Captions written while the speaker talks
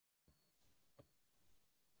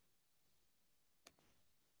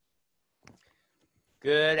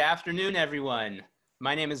Good afternoon, everyone.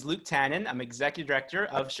 My name is Luke Tannen. I'm Executive Director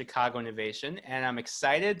of Chicago Innovation, and I'm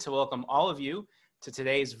excited to welcome all of you to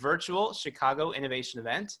today's virtual Chicago Innovation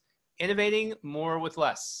event, Innovating More with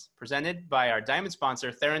Less, presented by our diamond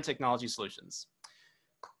sponsor, Theron Technology Solutions.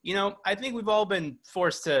 You know, I think we've all been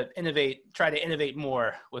forced to try to innovate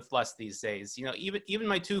more with less these days. You know, even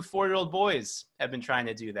my two 4-year-old boys have been trying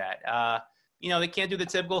to do that. You know, they can't do the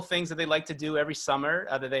typical things that they like to do every summer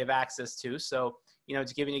that they have access to. So, you know,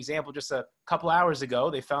 to give you an example, just a couple hours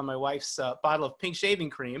ago, they found my wife's bottle of pink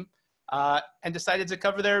shaving cream and decided to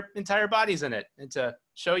cover their entire bodies in it. And to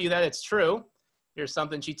show you that it's true, here's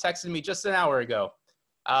something she texted me just an hour ago.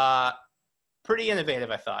 Pretty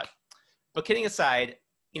innovative, I thought. But kidding aside,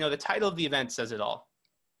 you know, the title of the event says it all.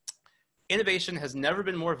 Innovation has never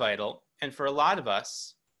been more vital, and for a lot of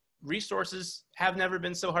us, resources have never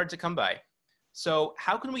been so hard to come by. So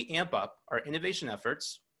how can we amp up our innovation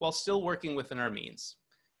efforts while still working within our means?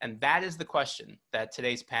 And that is the question that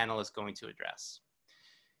today's panel is going to address.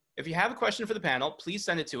 If you have a question for the panel, please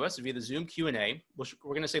send it to us via the Zoom Q&A. We're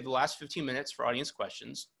going to save the last 15 minutes for audience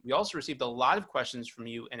questions. We also received a lot of questions from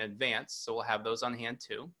you in advance, so we'll have those on hand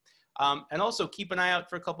too. And also keep an eye out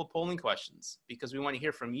for a couple polling questions because we want to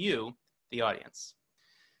hear from you, the audience.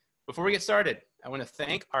 Before we get started, I want to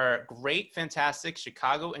thank our great, fantastic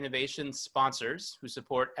Chicago Innovation sponsors who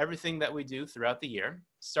support everything that we do throughout the year,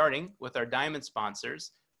 starting with our diamond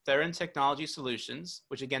sponsors, Theron Technology Solutions,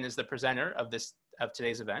 which again is the presenter of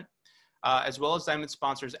today's event, as well as diamond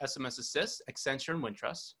sponsors SMS Assist, Accenture, and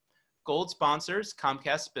Wintrust, gold sponsors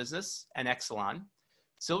Comcast Business and Exelon,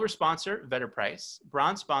 silver sponsor Vetter Price,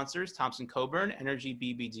 bronze sponsors Thompson Coburn, Energy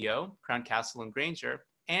BBDO, Crown Castle and Granger,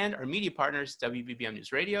 and our media partners, WBBM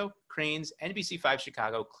News Radio, Cranes, NBC5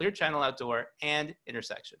 Chicago, Clear Channel Outdoor, and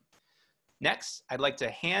Intersection. Next, I'd like to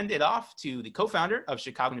hand it off to the co-founder of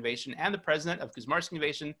Chicago Innovation and the president of Kuzmarski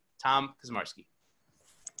Innovation, Tom Kuzmarski.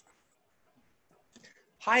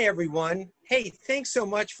 Hi, everyone. Hey, thanks so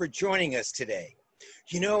much for joining us today.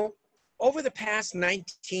 You know, over the past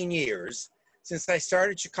 19 years, since I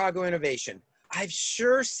started Chicago Innovation, I've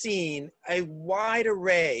sure seen a wide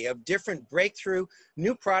array of different breakthrough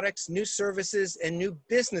new products, new services, and new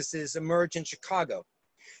businesses emerge in Chicago.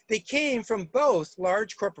 They came from both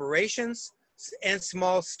large corporations and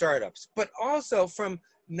small startups, but also from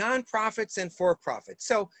nonprofits and for-profits.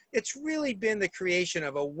 So it's really been the creation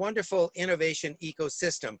of a wonderful innovation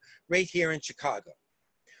ecosystem right here in Chicago.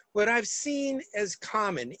 What I've seen as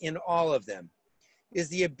common in all of them is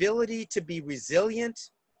the ability to be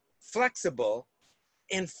resilient, flexible,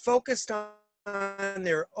 and focused on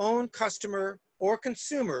their own customer or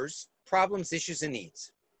consumers' problems, issues, and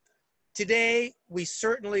needs. Today, we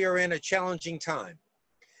certainly are in a challenging time,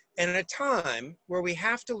 and a time where we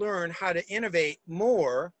have to learn how to innovate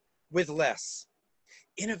more with less.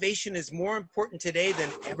 Innovation is more important today than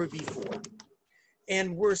ever before.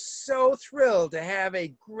 And we're so thrilled to have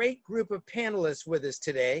a great group of panelists with us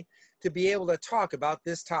today to be able to talk about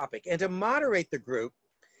this topic. And to moderate the group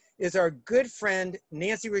is our good friend,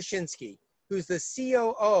 Nancy Ruscheinski, who's the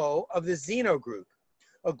COO of the Zeno Group,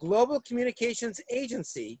 a global communications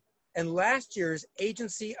agency and last year's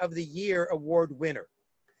Agency of the Year award winner.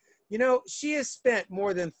 You know, she has spent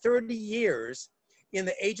more than 30 years in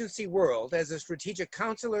the agency world as a strategic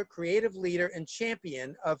counselor, creative leader, and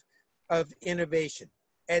champion of innovation.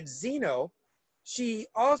 At Zeno, she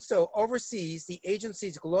also oversees the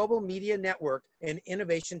agency's global media network and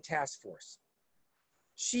innovation task force.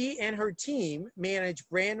 She and her team manage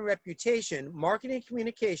brand reputation, marketing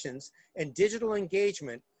communications, and digital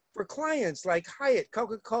engagement for clients like Hyatt,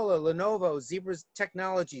 Coca-Cola, Lenovo, Zebra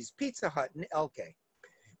Technologies, Pizza Hut, and Elke.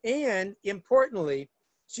 And importantly,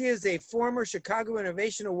 she is a former Chicago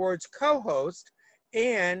Innovation Awards co-host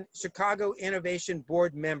and Chicago Innovation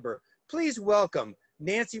Board member. Please welcome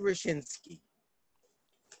Nancy Ruscheinski.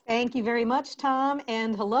 Thank you very much, Tom.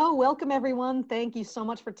 And hello, welcome everyone. Thank you so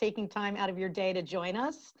much for taking time out of your day to join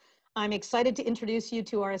us. I'm excited to introduce you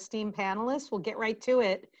to our esteemed panelists. We'll get right to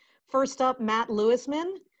it. First up, Matt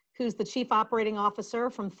Lewisman, who's the Chief Operating Officer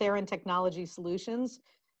from Theron Technology Solutions.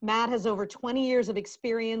 Matt has over 20 years of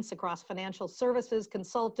experience across financial services,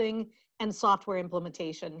 consulting, and software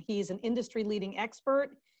implementation. He's an industry-leading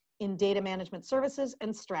expert in data management services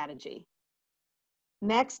and strategy.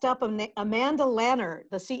 Next up, Amanda Lannert,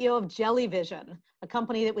 the CEO of Jellyvision, a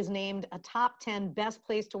company that was named a top 10 best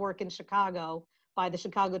place to work in Chicago by the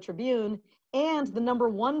Chicago Tribune and the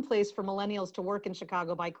 #1 place for millennials to work in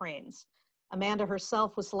Chicago by Cranes. Amanda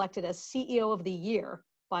herself was selected as CEO of the Year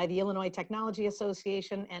by the Illinois Technology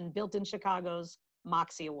Association and Built in Chicago's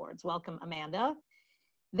Moxie Awards. Welcome, Amanda.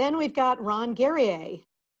 Then we've got Ron Guerrier,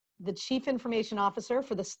 the Chief Information Officer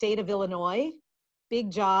for the state of Illinois.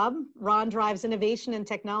 Big job. Ron drives innovation and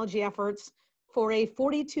technology efforts for a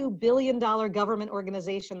 $42 billion government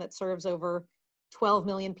organization that serves over 12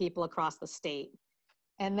 million people across the state.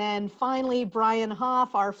 And then finally, Brian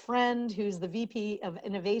Hoff, our friend, who's the VP of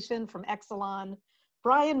Innovation from Exelon.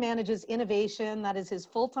 Brian manages innovation, that is his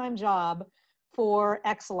full-time job, for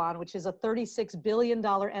Exelon, which is a $36 billion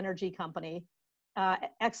energy company.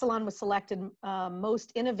 Exelon was selected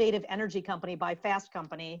most innovative energy company by Fast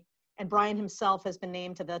Company, and Brian himself has been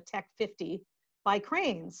named to the Tech 50 by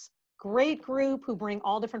Cranes. Great group who bring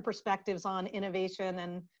all different perspectives on innovation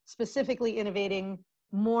and specifically innovating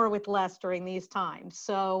more with less during these times.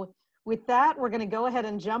 So with that, we're going to go ahead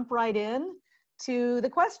and jump right in to the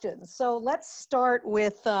questions. So let's start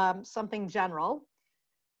with something general.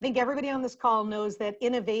 I think everybody on this call knows that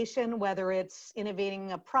innovation, whether it's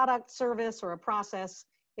innovating a product, service, or a process,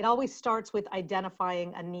 it always starts with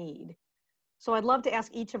identifying a need. So I'd love to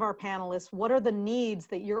ask each of our panelists, what are the needs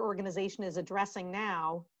that your organization is addressing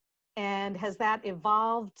now? And has that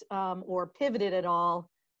evolved or pivoted at all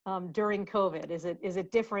during COVID? Is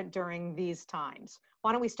it different during these times?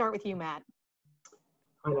 Why don't we start with you, Matt?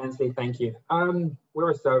 Hi, Nancy. Thank you. We're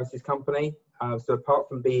a services company. So apart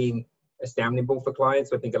from being astounding for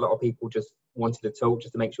clients, I think a lot of people just wanted to talk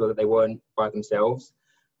just to make sure that they weren't by themselves.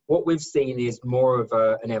 What we've seen is more of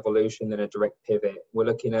an evolution than a direct pivot. We're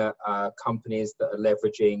looking at companies that are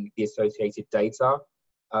leveraging the associated data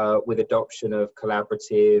with adoption of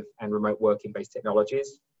collaborative and remote working-based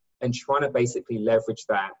technologies, and trying to basically leverage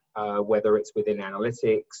that, whether it's within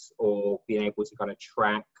analytics or being able to kind of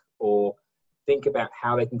track or think about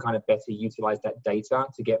how they can kind of better utilize that data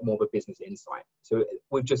to get more of a business insight. So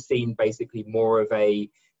we've just seen basically more of a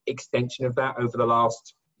extension of that over the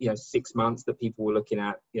last 6 months that people were looking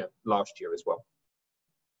at last year as well.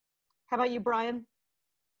 How about you, Brian?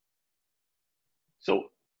 So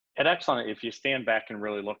at Exelon, if you stand back and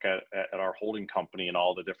really look at our holding company and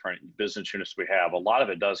all the different business units we have, a lot of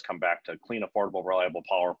it does come back to clean, affordable, reliable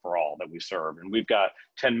power for all that we serve. And we've got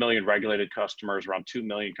 10 million regulated customers, around 2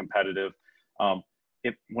 million competitive.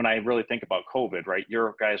 When I really think about COVID, right,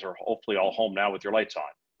 your guys are hopefully all home now with your lights on,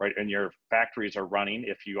 right? And your factories are running,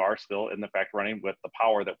 if you are still in the factory, running with the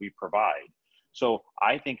power that we provide. So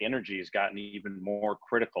I think energy has gotten even more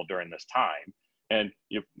critical during this time. And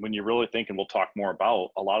when you really think, and we'll talk more about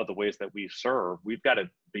a lot of the ways that we serve, we've got to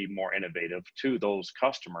be more innovative to those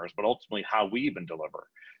customers, but ultimately how we even deliver,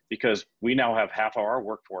 because we now have half of our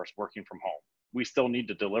workforce working from home. We still need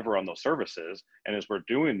to deliver on those services. And as we're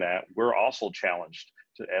doing that, we're also challenged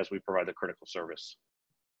as we provide the critical service.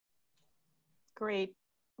 Great.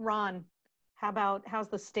 Ron, how's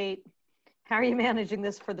the state? How are you managing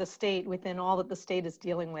this for the state within all that the state is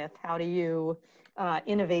dealing with? How do you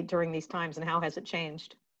innovate during these times, and how has it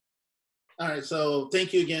changed? All right, so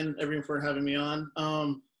thank you again, everyone, for having me on.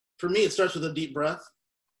 For me, it starts with a deep breath.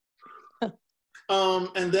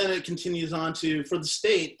 And then it continues on to, for the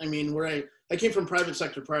state, I mean, I came from private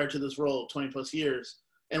sector prior to this role, 20 plus years,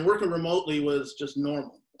 and working remotely was just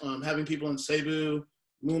normal. Having people in Cebu,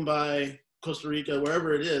 Mumbai, Costa Rica,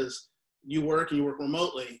 wherever it is, you work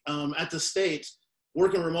remotely. At the state,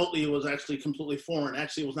 working remotely was actually completely foreign.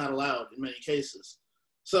 Actually, it was not allowed in many cases.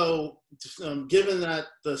 So given that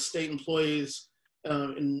the state employees,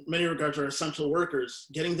 in many regards, are essential workers,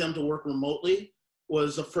 getting them to work remotely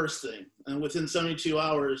was the first thing. And within 72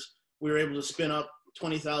 hours, we were able to spin up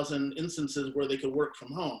 20,000 instances where they could work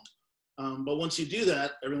from home. But once you do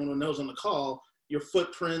that, everyone who knows on the call, your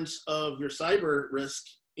footprint of your cyber risk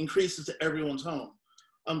increases to everyone's home.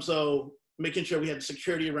 So making sure we had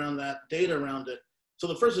security around that, data around it. So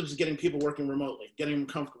the first was getting people working remotely, getting them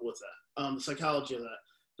comfortable with that, the psychology of that.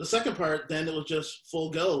 The second part, then it was just full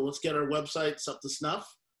go. Let's get our websites up to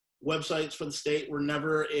snuff. Websites for the state were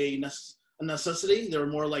never a necessity. They were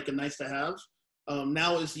more like a nice to have.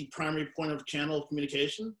 Now is the primary point of channel of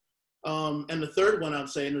communication. And the third one, I'd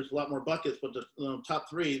say, and there's a lot more buckets, but the top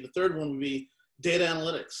three, the third one would be data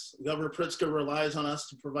analytics. Governor Pritzker relies on us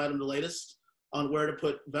to provide him the latest on where to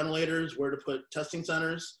put ventilators, where to put testing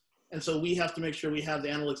centers. And so we have to make sure we have the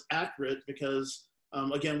analytics accurate because,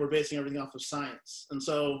 again, we're basing everything off of science. And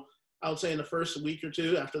so I would say in the first week or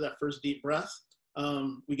two, after that first deep breath,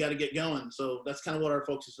 we got to get going. So that's kind of what our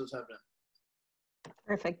focuses have been.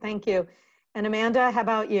 Perfect, thank you. And Amanda, how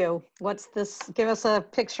about you? Give us a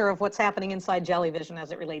picture of what's happening inside Jellyvision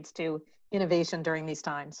as it relates to innovation during these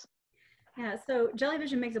times. Yeah, so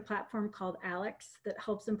Jellyvision makes a platform called Alex that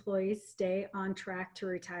helps employees stay on track to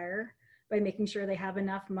retire by making sure they have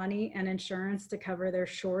enough money and insurance to cover their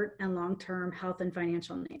short and long-term health and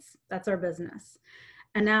financial needs. That's our business.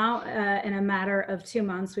 And now in a matter of 2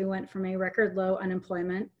 months, we went from a record low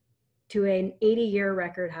unemployment to an 80-year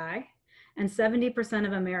record high. And 70%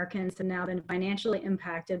 of Americans have now been financially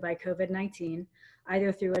impacted by COVID-19,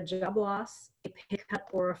 either through a job loss, a pay cut,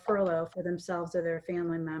 or a furlough for themselves or their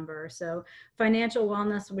family member. So financial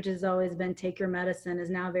wellness, which has always been take your medicine, is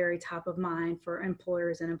now very top of mind for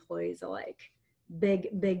employers and employees alike.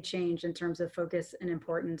 Big change in terms of focus and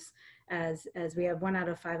importance as we have 1 out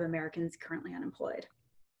of 5 Americans currently unemployed.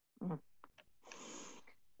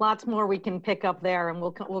 Lots more we can pick up there, and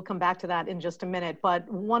we'll come back to that in just a minute. But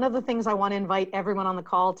one of the things I want to invite everyone on the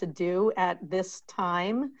call to do at this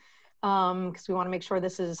time, because we want to make sure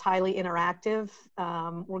this is highly interactive,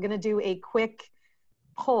 we're going to do a quick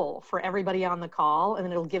poll for everybody on the call, and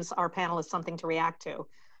then it'll give our panelists something to react to.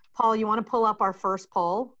 Paul, you want to pull up our first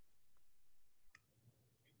poll?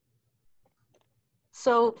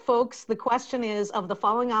 So folks, the question is, of the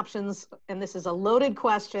following options, and this is a loaded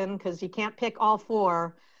question because you can't pick all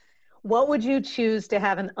 4, what would you choose to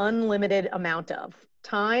have an unlimited amount of?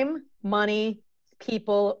 Time, money,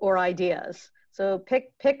 people, or ideas? So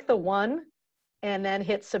pick the one and then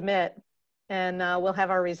hit submit, and we'll have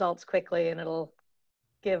our results quickly, and it'll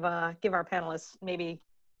give our panelists maybe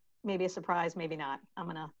a surprise, maybe not. I'm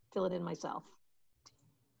gonna fill it in myself.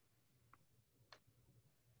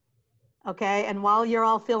 Okay, and while you're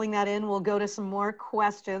all filling that in, we'll go to some more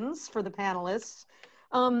questions for the panelists.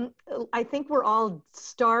 I think we're all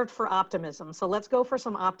starved for optimism, so let's go for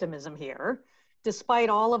some optimism here. Despite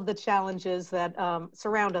all of the challenges that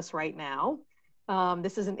surround us right now,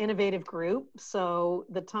 this is an innovative group, so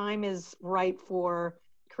the time is right for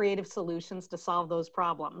creative solutions to solve those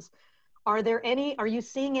problems. Are you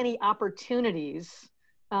seeing any opportunities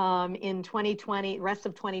in 2020, rest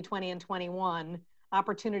of 2020 and 21,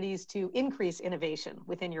 opportunities to increase innovation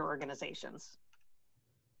within your organizations?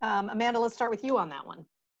 Amanda, let's start with you on that one.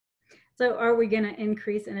 So are we going to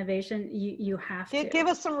increase innovation? You have to. Give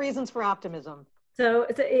us some reasons for optimism. So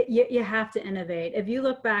you have to innovate. If you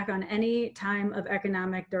look back on any time of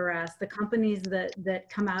economic duress, the companies that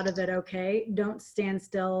come out of it okay don't stand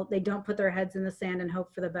still. They don't put their heads in the sand and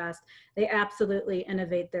hope for the best. They absolutely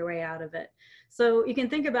innovate their way out of it. So you can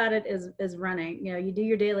think about it as running. You know, you do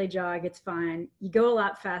your daily jog, it's fine. You go a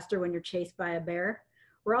lot faster when you're chased by a bear.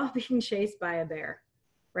 We're all being chased by a bear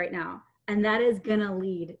right now. And that is going to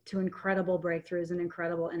lead to incredible breakthroughs and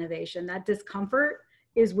incredible innovation. That discomfort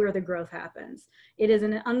is where the growth happens. It is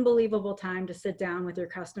an unbelievable time to sit down with your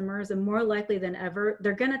customers, and more likely than ever,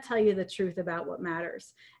 they're going to tell you the truth about what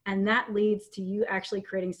matters. And that leads to you actually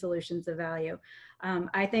creating solutions of value.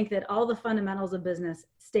 I think that all the fundamentals of business,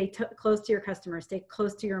 stay close to your customers, stay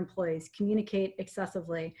close to your employees, communicate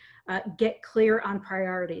excessively, get clear on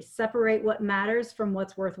priorities, separate what matters from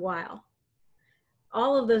what's worthwhile.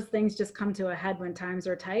 All of those things just come to a head when times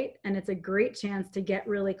are tight, and it's a great chance to get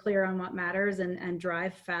really clear on what matters and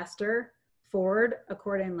drive faster forward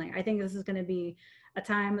accordingly. I think this is going to be a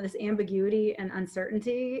time, this ambiguity and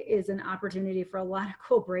uncertainty is an opportunity for a lot of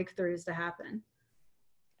cool breakthroughs to happen.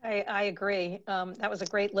 I agree. That was a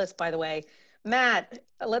great list, by the way. Matt,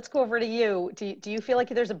 let's go over to you. Do you feel like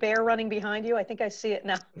there's a bear running behind you? I think I see it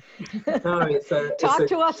now. No, Talk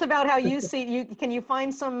to us about how you see, can you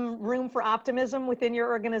find some room for optimism within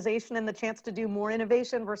your organization and the chance to do more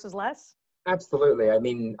innovation versus less? Absolutely. I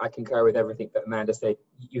mean, I concur with everything that Amanda said.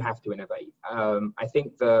 You have to innovate. I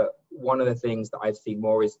think that one of the things that I've seen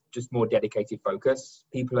more is just more dedicated focus.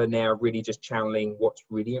 People are now really just channeling what's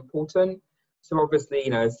really important. So obviously,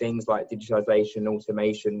 you know, things like digitalization,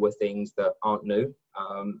 automation were things that aren't new.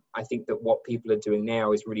 I think that what people are doing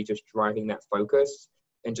now is really just driving that focus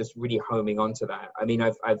and just really homing onto that. I mean,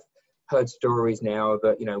 I've heard stories now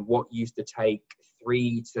that, you know, what used to take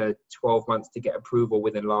 3 to 12 months to get approval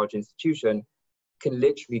within a large institution can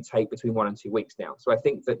literally take between 1 and 2 weeks now. So I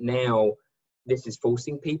think that now this is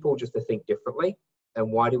forcing people just to think differently.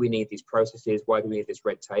 And why do we need these processes? Why do we need this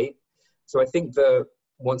red tape? So I think that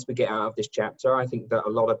once we get out of this chapter, I think that a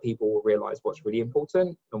lot of people will realize what's really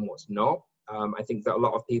important and what's not. I think that a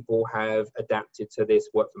lot of people have adapted to this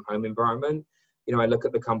work from home environment. You know, I look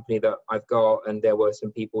at the company that I've got, and there were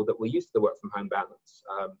some people that were used to the work from home balance,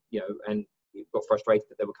 you know, and got frustrated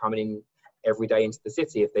that they were coming in every day into the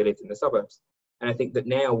city if they lived in the suburbs. And I think that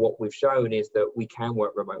now what we've shown is that we can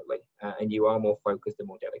work remotely and you are more focused and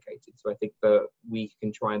more dedicated. So I think that we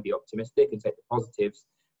can try and be optimistic and take the positives,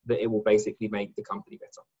 that it will basically make the company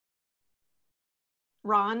better.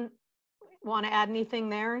 Ron, want to add anything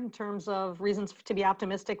there in terms of reasons to be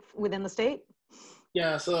optimistic within the state?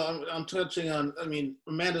 Yeah, so I'm touching on, I mean,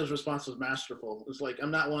 Amanda's response was masterful. It's like, I'm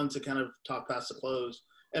not one to kind of talk past the close,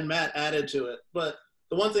 and Matt added to it. But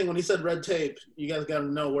the one thing when he said red tape, you guys got to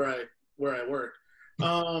know where I work.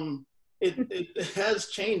 It has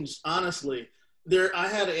changed, honestly. So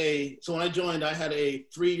when I joined, I had a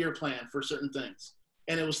 3-year plan for certain things,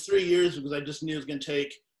 and it was 3 years because I just knew it was going to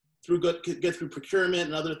get through procurement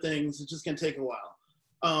and other things. It's just going to take a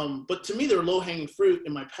while. But to me, there were low-hanging fruit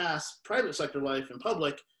in my past private sector life. In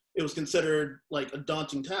public, it was considered like a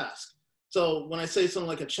daunting task. So when I say something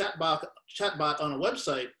like a chatbot on a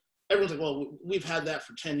website, everyone's like, well, we've had that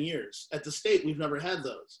for 10 years. At the state, we've never had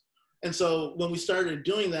those. And so when we started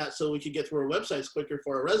doing that so we could get through our websites quicker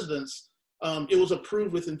for our residents, it was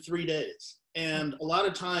approved within 3 days. And a lot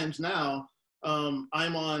of times now,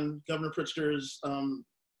 I'm on Governor Pritzker's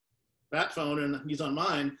bat phone and he's on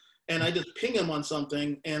mine, and I just ping him on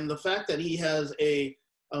something. And the fact that he has a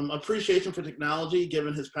appreciation for technology,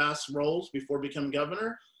 given his past roles before becoming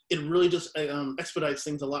governor, it really just expedites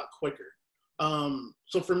things a lot quicker.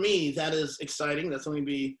 So for me, that is exciting. That's something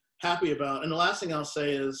to be happy about. And the last thing I'll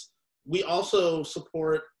say is we also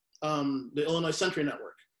support the Illinois Sentry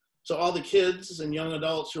Network. So all the kids and young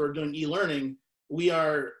adults who are doing e-learning, we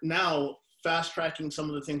are now fast tracking some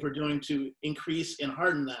of the things we're doing to increase and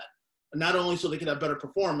harden that. And not only so they can have better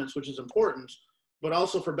performance, which is important, but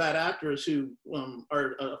also for bad actors who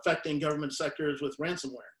are affecting government sectors with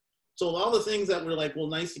ransomware. So all the things that were like, well,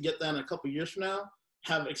 nice to get that in a couple of years from now,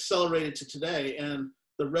 have accelerated to today. And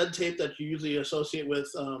the red tape that you usually associate with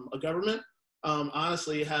a government,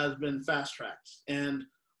 honestly, has been fast tracked. And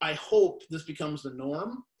I hope this becomes the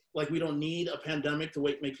norm. Like, we don't need a pandemic to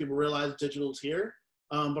make people realize digital is here.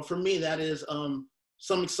 But for me, that is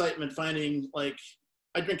some excitement finding, like,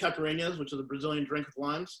 I drink caipirinhas, which is a Brazilian drink with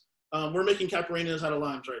limes. We're making caipirinhas out of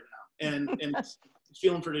limes right now, and it's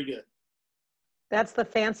feeling pretty good. That's the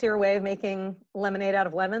fancier way of making lemonade out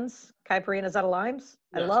of lemons, caipirinhas out of limes.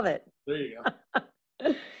 Yes. I love it. There you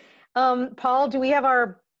go. Paul, do we have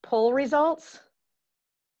our poll results?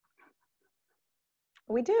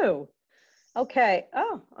 We do. Okay.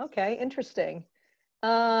 Oh, okay. Interesting.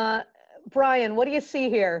 Brian, what do you see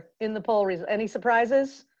here in the poll results? Any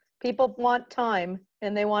surprises? People want time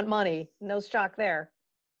and they want money. No shock there.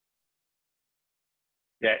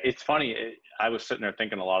 Yeah, it's funny. I was sitting there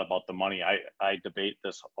thinking a lot about the money. I debate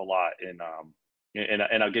this a lot, and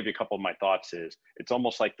I'll give you a couple of my thoughts. Is it's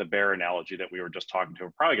almost like the bear analogy that we were just talking to.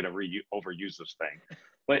 We're probably going to overuse this thing,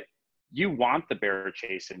 but you want the bear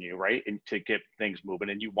chasing you, right? And to get things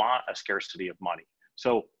moving, and you want a scarcity of money.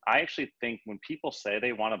 So I actually think when people say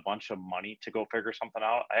they want a bunch of money to go figure something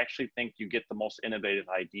out, I actually think you get the most innovative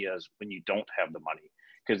ideas when you don't have the money,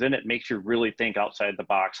 because then it makes you really think outside the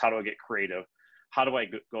box. How do I get creative? How do I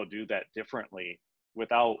go do that differently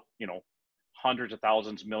without, hundreds of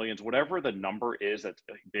thousands, millions, whatever the number is that's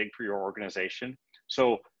big for your organization.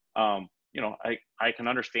 So, I can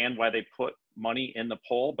understand why they put money in the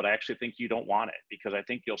poll, but I actually think you don't want it, because I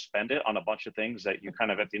think you'll spend it on a bunch of things that you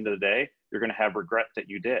kind of, at the end of the day, you're going to have regret that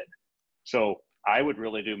you did. So I would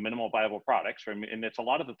really do minimal viable products. And it's a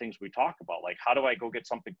lot of the things we talk about, like, how do I go get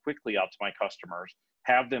something quickly out to my customers,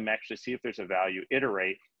 have them actually see if there's a value,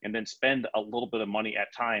 iterate, and then spend a little bit of money at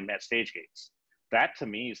time at stage gates. That to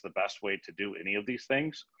me is the best way to do any of these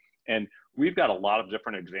things. And we've got a lot of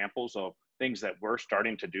different examples of things that we're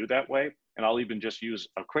starting to do that way. And I'll even just use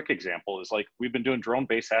a quick example is, like, we've been doing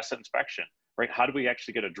drone-based asset inspection, right? How do we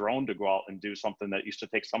actually get a drone to go out and do something that used to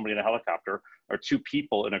take somebody in a helicopter or 2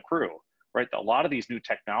 people in a crew, right? A lot of these new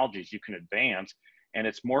technologies you can advance, and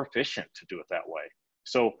it's more efficient to do it that way.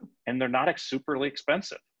 So, and they're not superly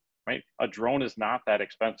expensive, right? A drone is not that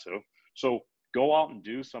expensive. So go out and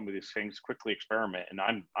do some of these things, quickly experiment, and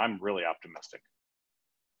I'm really optimistic.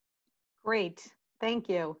 Great, thank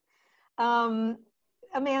you.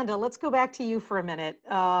 Amanda, let's go back to you for a minute.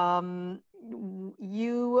 I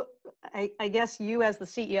guess you as the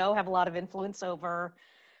CEO have a lot of influence over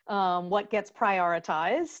what gets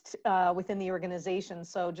prioritized within the organization.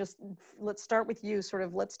 So just let's start with you.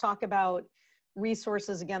 Let's talk about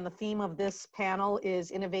resources. Again, the theme of this panel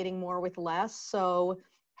is innovating more with less. So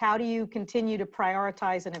how do you continue to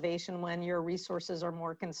prioritize innovation when your resources are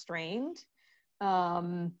more constrained?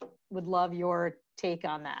 Would love your take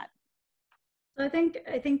on that. I think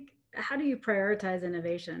how do you prioritize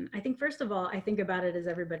innovation? I think, first of all, I think about it as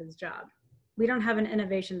everybody's job. We don't have an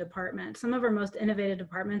innovation department. Some of our most innovative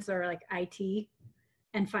departments are like IT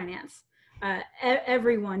and finance.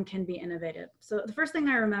 Everyone can be innovative. So the first thing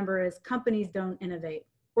I remember is companies don't innovate.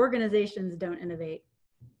 Organizations don't innovate.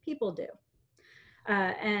 People do.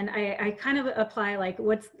 And I kind of apply, like,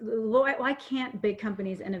 why can't big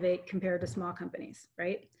companies innovate compared to small companies,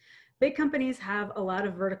 right? Big companies have a lot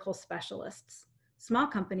of vertical specialists. Small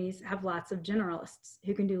companies have lots of generalists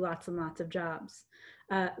who can do lots and lots of jobs.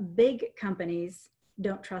 Big companies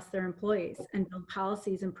don't trust their employees and build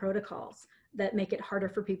policies and protocols that make it harder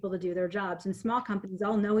for people to do their jobs. And small companies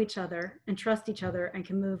all know each other and trust each other and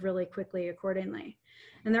can move really quickly accordingly.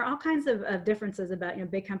 And there are all kinds of differences about, you know,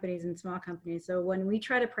 big companies and small companies. So when we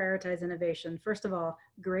try to prioritize innovation, first of all,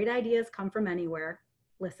 great ideas come from anywhere.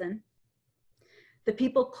 Listen. The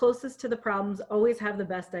people closest to the problems always have the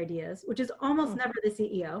best ideas, which is almost never the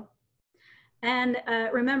CEO. And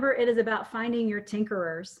remember, it is about finding your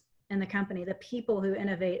tinkerers in the company, the people who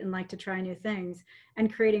innovate and like to try new things,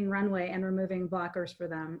 and creating runway and removing blockers for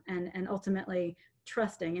them, and ultimately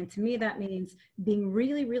trusting. And to me, that means being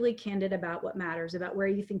really, really candid about what matters, about where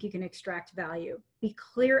you think you can extract value. Be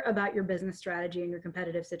clear about your business strategy and your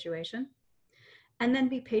competitive situation, and then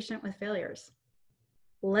be patient with failures.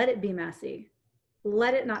 Let it be messy.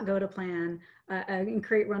 Let it not go to plan, and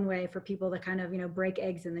create runway for people to kind of, you know, break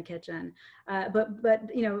eggs in the kitchen. But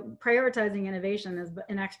you know, prioritizing innovation is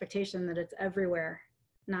an expectation that it's everywhere,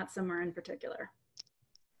 not somewhere in particular.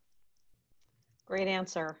 Great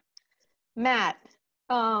answer. Matt,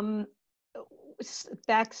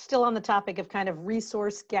 back still on the topic of kind of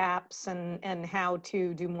resource gaps and how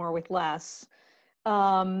to do more with less.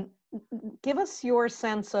 Give us your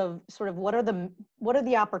sense of sort of what are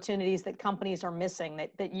the opportunities that companies are missing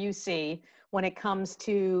that you see when it comes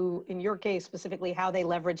to, in your case specifically, how they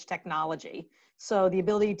leverage technology. So the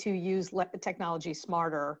ability to use technology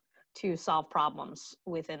smarter to solve problems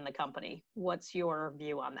within the company. What's your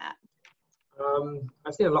view on that?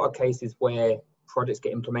 I've seen a lot of cases where projects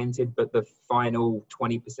get implemented, but the final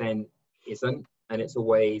 20% isn't, and it's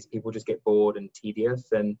always people just get bored and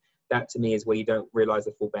tedious, and that to me is where you don't realize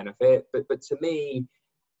the full benefit. But to me,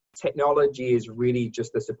 technology is really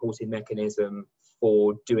just a supporting mechanism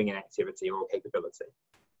for doing an activity or a capability.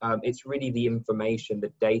 It's really the information,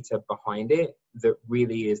 the data behind it that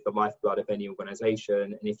really is the lifeblood of any organization.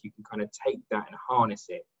 And if you can kind of take that and harness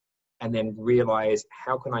it, and then realize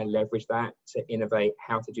how can I leverage that to innovate,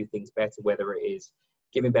 how to do things better, whether it is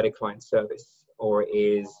giving better client service or it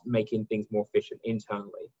is making things more efficient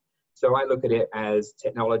internally. So I look at it as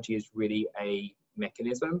technology is really a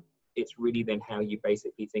mechanism. It's really then how you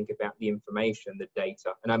basically think about the information, the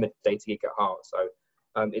data. And I'm a data geek at heart, so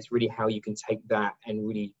it's really how you can take that and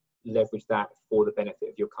really leverage that for the benefit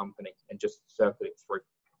of your company and just circle it through.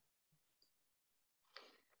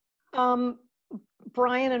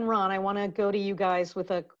 Brian and Ron, I want to go to you guys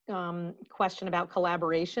with a question about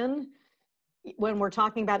collaboration. When we're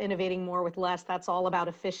talking about innovating more with less, that's all about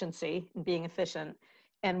efficiency and being efficient.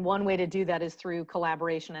 And one way to do that is through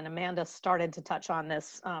collaboration. And Amanda started to touch on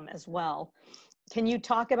this as well. Can you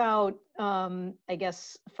talk about, I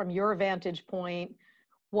guess, from your vantage point,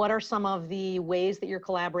 what are some of the ways that you're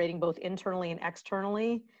collaborating both internally and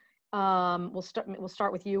externally? We'll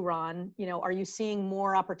start with you, Ron. You know, are you seeing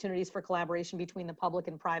more opportunities for collaboration between the public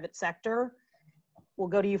and private sector? We'll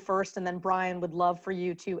go to you first, and then Brian, would love for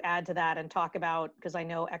you to add to that and talk about, because I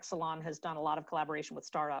know Exelon has done a lot of collaboration with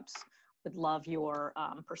startups. Would love your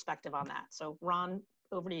perspective on that. So Ron,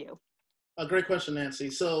 over to you. A great question,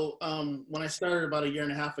 Nancy. So when I started about 1.5 years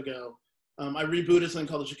ago, I rebooted something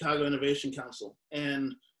called the Chicago Innovation Council.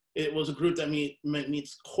 And it was a group that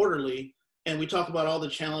meets quarterly. And we talk about all the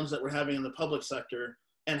challenges that we're having in the public sector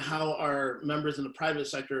and how our members in the private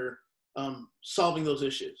sector solving those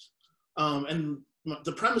issues. And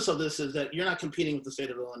the premise of this is that you're not competing with the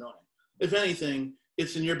state of Illinois. If anything,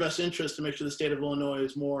 it's in your best interest to make sure the state of Illinois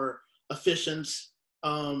is more efficient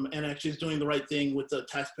and actually is doing the right thing with the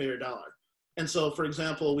taxpayer dollar. And so, for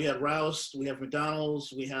example, we have Rouse, we have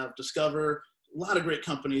McDonald's, we have Discover, a lot of great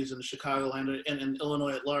companies in Chicagoland and in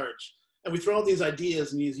Illinois at large. And we throw out these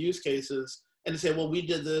ideas and these use cases and say, well, we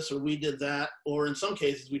did this or we did that. Or in some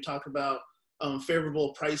cases, we talk about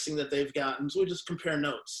favorable pricing that they've gotten. So we just compare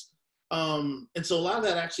notes. And so a lot of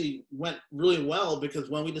that actually went really well, because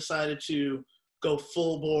when we decided to go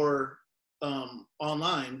full bore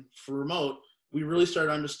online for remote, we really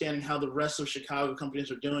started understanding how the rest of Chicago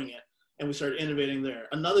companies are doing it. And we started innovating there.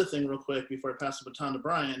 Another thing real quick before I pass the baton to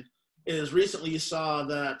Brian is recently you saw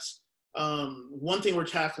that one thing we're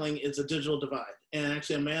tackling is a digital divide. And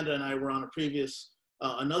actually Amanda and I were on a previous,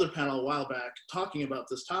 another panel a while back talking about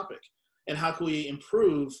this topic and how can we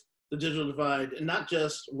improve the digital divide, and not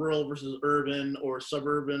just rural versus urban or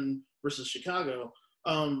suburban versus Chicago,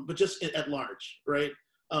 but just at large, right?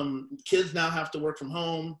 Kids now have to work from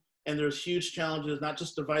home, and there's huge challenges, not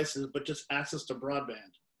just devices, but just access to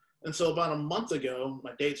broadband. And so about a month ago,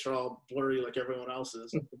 my dates are all blurry like everyone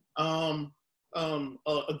else's,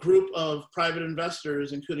 a group of private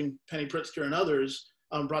investors, including Penny Pritzker and others,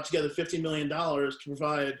 brought together $50 million to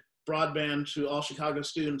provide broadband to all Chicago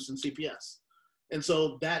students in CPS. And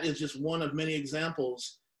so that is just one of many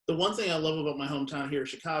examples. The one thing I love about my hometown here in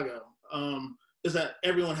Chicago is that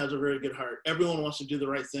everyone has a very good heart. Everyone wants to do the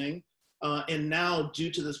right thing. And now,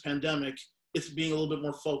 due to this pandemic, it's being a little bit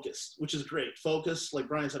more focused, which is great. Focus, like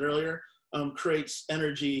Brian said earlier, creates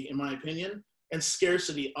energy, in my opinion, and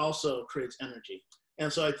scarcity also creates energy.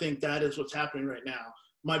 And so I think that is what's happening right now.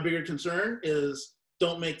 My bigger concern is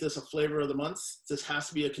don't make this a flavor of the month. This has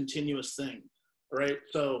to be a continuous thing, right?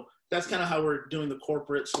 So that's kind of how we're doing the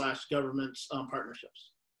corporate / government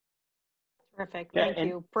partnerships. Terrific. Thank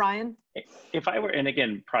you. Brian? If I were, and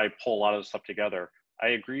again, probably pull a lot of this stuff together, I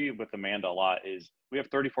agree with Amanda a lot, is we have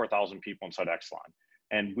 34,000 people inside Exelon,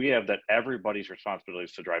 and we have that everybody's responsibility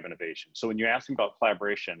is to drive innovation. So when you're asking about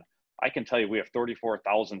collaboration, I can tell you we have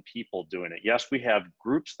 34,000 people doing it. Yes, we have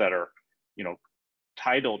groups that are, you know,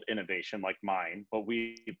 titled innovation like mine, but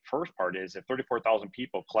first part is if 34,000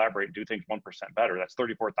 people collaborate and do things 1% better, that's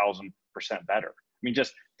 34,000% better. I mean,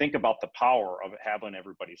 just think about the power of having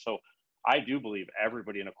everybody. So I do believe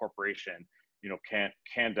everybody in a corporation, you know, can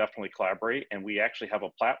definitely collaborate. And we actually have a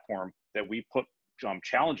platform that we put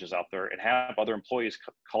challenges out there and have other employees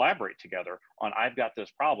collaborate together on, I've got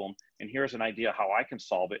this problem and here's an idea how I can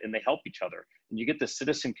solve it, and they help each other. And you get this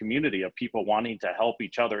citizen community of people wanting to help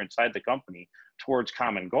each other inside the company towards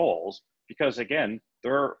common goals, because again,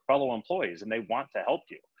 they're fellow employees and they want to help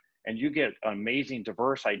you. And you get amazing,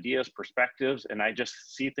 diverse ideas, perspectives, and I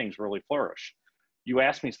just see things really flourish. You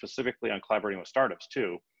asked me specifically on collaborating with startups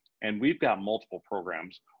too, and we've got multiple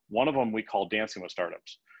programs. One of them we call Dancing with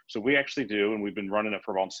Startups. So we actually do, and we've been running it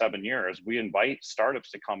for about 7 years, we invite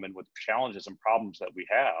startups to come in with challenges and problems that we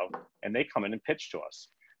have, and they come in and pitch to us.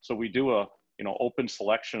 So we do a open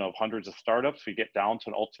selection of hundreds of startups. We get down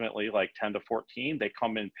to ultimately like 10 to 14. They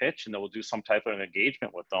come in, pitch, and then we'll do some type of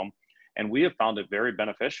engagement with them. And we have found it very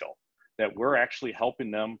beneficial that we're actually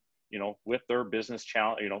helping them, you know, with their business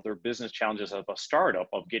challenge, you know, their business challenges of a startup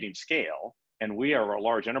of getting scale. And we are a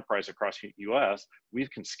large enterprise across the US. We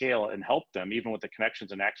can scale and help them even with the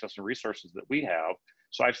connections and access and resources that we have.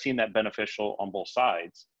 So I've seen that beneficial on both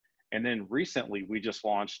sides. And then recently we just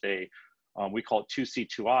launched we call it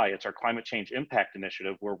 2C2I. It's our climate change impact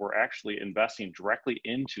initiative, where we're actually investing directly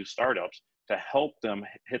into startups to help them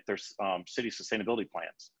hit their city sustainability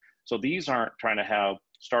plans. So these aren't trying to have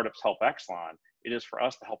startups help Exelon. It is for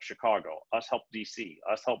us to help Chicago, us help DC,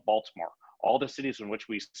 us help Baltimore, all the cities in which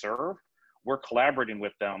we serve. We're collaborating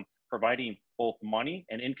with them, providing both money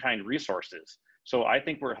and in-kind resources. So I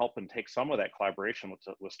think we're helping take some of that collaboration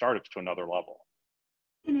with startups to another level.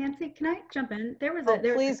 Hey, Nancy, can I jump in?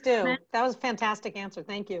 Please do. That was a fantastic answer.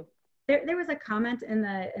 Thank you. There was a comment in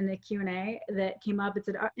the Q&A that came up. It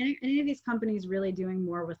said, are any of these companies really doing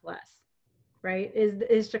more with less? Right?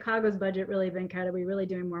 Is Chicago's budget really been cut? Are we really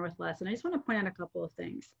doing more with less? And I just want to point out a couple of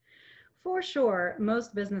things. For sure,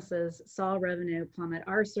 most businesses saw revenue plummet.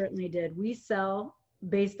 Ours certainly did. We sell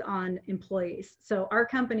based on employees. So our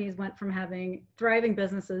companies went from having thriving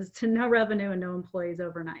businesses to no revenue and no employees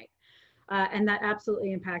overnight. And that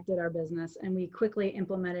absolutely impacted our business. And we quickly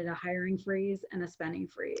implemented a hiring freeze and a spending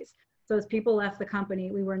freeze. So as people left the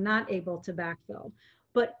company, we were not able to backfill.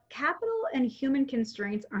 But capital and human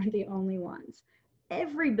constraints aren't the only ones.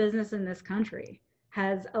 Every business in this country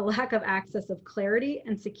has a lack of access of clarity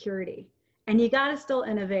and security. And you got to still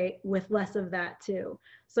innovate with less of that too.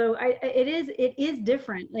 So it is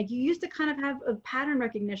different. Like, you used to kind of have a pattern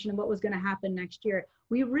recognition of what was going to happen next year.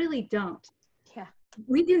 We really don't. Yeah.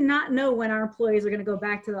 We do not know when our employees are going to go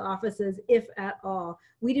back to the offices, if at all.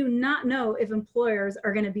 We do not know if employers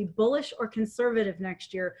are going to be bullish or conservative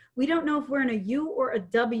next year. We don't know if we're in a U or a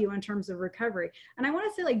W in terms of recovery. And I want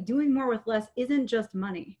to say, like, doing more with less isn't just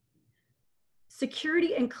money.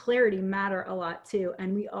 Security and clarity matter a lot too,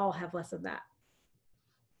 and we all have less of that.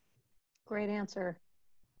 Great answer.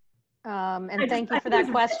 And thank you for that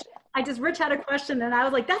question. Rich had a question, and I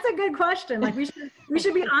was like, that's a good question. Like, we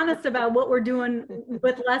should be honest about what we're doing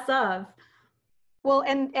with less of. Well,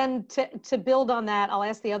 and to build on that, I'll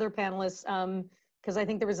ask the other panelists, because I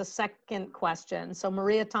think there was a second question. So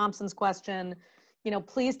Maria Thompson's question, you know,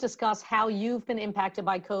 please discuss how you've been impacted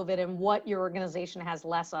by COVID and what your organization has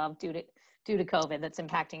less of due to COVID that's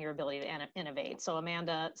impacting your ability to innovate. So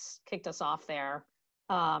Amanda kicked us off there.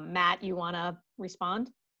 Matt, you want to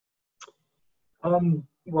respond?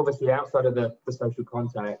 Obviously, outside of the social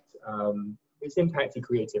contact, it's impacted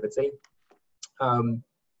creativity.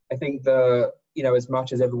 I think as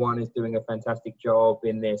much as everyone is doing a fantastic job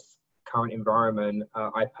in this current environment,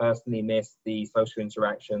 I personally miss the social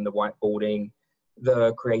interaction, the whiteboarding,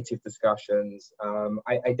 the creative discussions.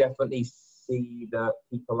 I definitely see that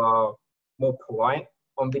people are more polite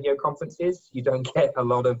on video conferences. You don't get a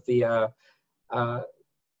lot of the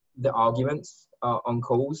arguments on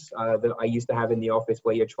calls that I used to have in the office,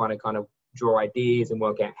 where you're trying to kind of draw ideas and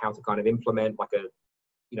work out how to kind of implement like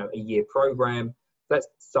a year program. That's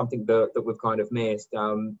something that we've kind of missed.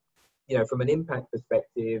 From an impact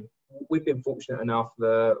perspective, we've been fortunate enough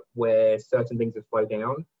that where certain things have slowed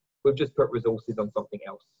down, we've just put resources on something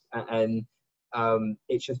else. And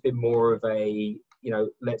it's just been more of a,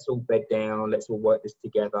 let's all bed down, let's all work this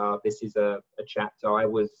together. This is a chapter. I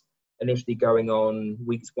was initially going on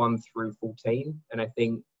weeks 1 through 14. And I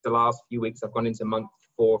think the last few weeks I've gone into month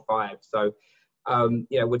 4 or 5. So,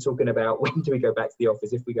 we're talking about when do we go back to the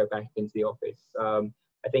office, if we go back into the office.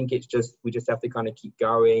 I think it's just, we just have to kind of keep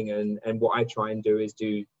going. And what I try and do is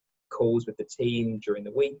do calls with the team during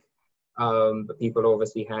the week. But people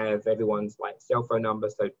obviously have everyone's like cell phone number.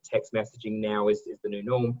 So text messaging now is the new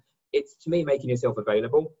norm. It's, to me, making yourself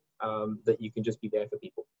available, that you can just be there for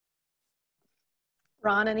people.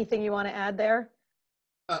 Ron, anything you want to add there?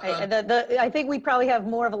 I think we probably have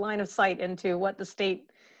more of a line of sight into what the state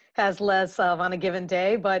has less of on a given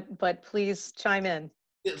day, but please chime in.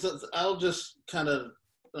 Yeah, so I'll just kind of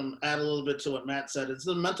add a little bit to what Matt said. It's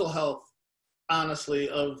the mental health, honestly,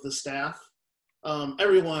 of the staff.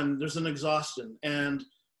 Everyone, there's an exhaustion. And if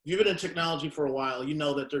you've been in technology for a while, you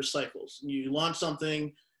know that there's cycles. You launch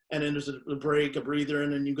something, and then there's a break, a breather,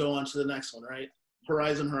 and then you go on to the next one, right?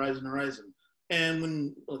 Horizon, horizon, horizon. And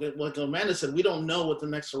when, like Amanda said, we don't know what the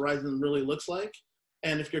next horizon really looks like.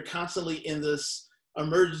 And if you're constantly in this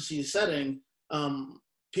emergency setting,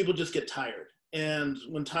 people just get tired. And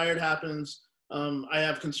when tired happens, I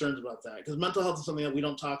have concerns about that, because mental health is something that we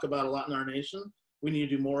don't talk about a lot in our nation. We need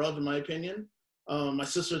to do more of, in my opinion. My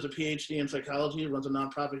sister is a PhD in psychology, runs a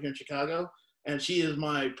nonprofit here in Chicago, and she is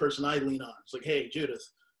my person I lean on. It's like, hey, Judith,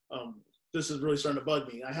 this is really starting to bug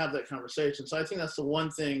me. I have that conversation. So I think that's the one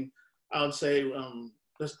thing I would say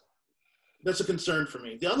that's a concern for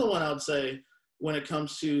me. The other one I would say when it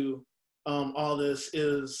comes to all this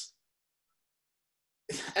is,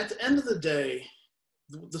 at the end of the day,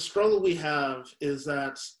 the struggle we have is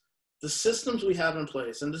that the systems we have in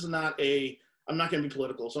place, and this is not I'm not going to be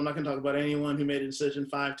political, so I'm not going to talk about anyone who made a decision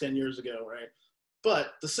 5-10 years ago, right?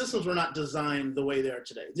 But the systems were not designed the way they are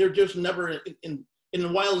today. They're just never, in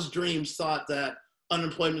the wildest dreams, thought that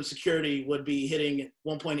unemployment security would be hitting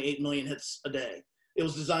 1.8 million hits a day. It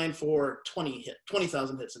was designed for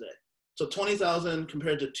 20,000 hits a day. So 20,000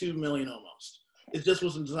 compared to 2 million almost. It just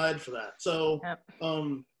wasn't designed for that. So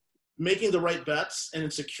making the right bets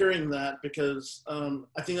and securing that, because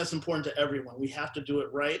I think that's important to everyone. We have to do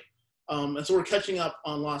it right. And so we're catching up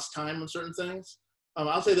on lost time on certain things.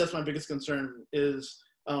 I'll say that's my biggest concern is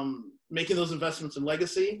making those investments in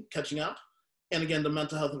legacy, catching up, and again, the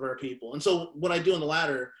mental health of our people. And so what I do in the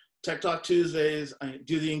latter, Tech Talk Tuesdays, I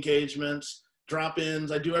do the engagements,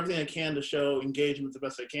 drop-ins, I do everything I can to show engagement the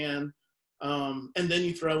best I can. And then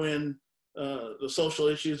you throw in the social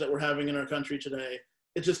issues that we're having in our country today.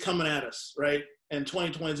 It's just coming at us, right? And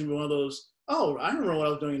 2020 is gonna be one of those, oh, I remember what I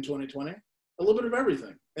was doing in 2020. A little bit of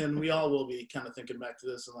everything. And we all will be kind of thinking back to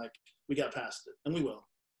this and like, we got past it, and we will.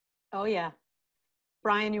 Oh yeah.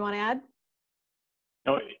 Brian, you want to add?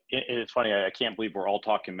 No, it's funny. I can't believe we're all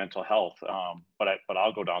talking mental health, but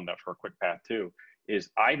I'll go down that for a quick path too. Is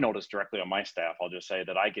I noticed directly on my staff, I'll just say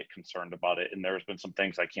that I get concerned about it, and there's been some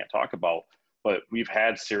things I can't talk about, but we've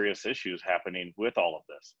had serious issues happening with all of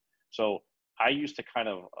this. So I used to kind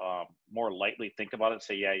of more lightly think about it,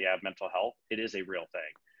 say, yeah, mental health, it is a real thing.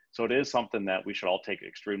 So it is something that we should all take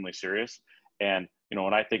extremely serious. And,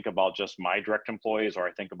 when I think about just my direct employees, or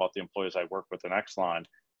I think about the employees I work with in Exelon,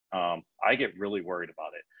 I get really worried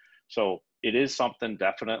about it. So it is something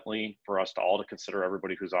definitely for us to all to consider,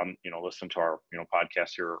 everybody who's on, listen to our,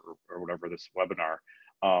 podcast here or whatever, this webinar.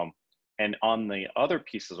 And on the other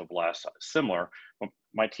pieces of less similar,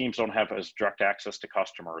 my teams don't have as direct access to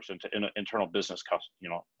customers and to internal business,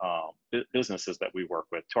 businesses that we work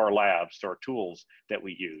with, to our labs, to our tools that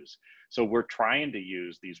we use. So we're trying to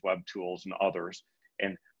use these web tools and others.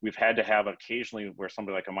 And we've had to have occasionally where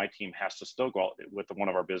somebody like on my team has to still go out with one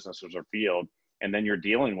of our businesses or field. And then you're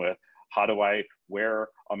dealing with, how do I wear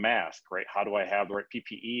a mask, right? How do I have the right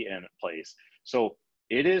PPE in place? So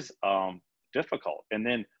it is difficult. And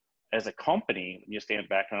then as a company, when you stand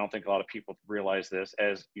back, and I don't think a lot of people realize this,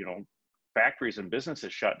 as factories and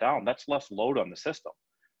businesses shut down, that's less load on the system.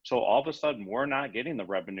 So all of a sudden, we're not getting the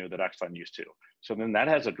revenue that Exelon used to. So then that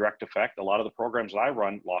has a direct effect. A lot of the programs that I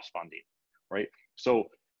run lost funding, right? So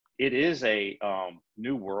it is a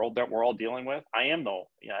new world that we're all dealing with. I am, though,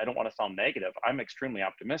 I don't want to sound negative. I'm extremely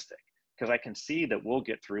optimistic, because I can see that we'll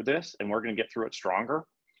get through this and we're going to get through it stronger.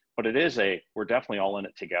 But we're definitely all in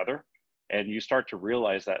it together. And you start to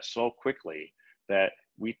realize that so quickly that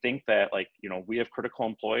we think that, like, you know, we have critical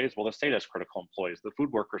employees. Well, the state has critical employees. The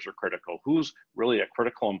food workers are critical. Who's really a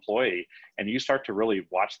critical employee? And you start to really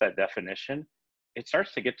watch that definition. It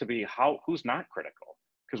starts to get to be who's not critical,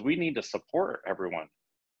 because we need to support everyone.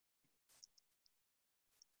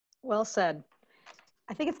 Well said.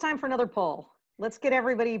 I think it's time for another poll. Let's get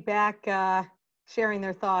everybody back sharing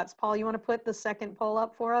their thoughts. Paul, you want to put the second poll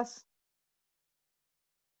up for us?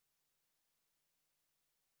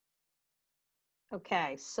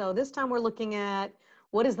 Okay, so this time we're looking at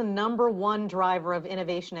what is the #1 driver of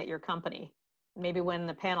innovation at your company? Maybe when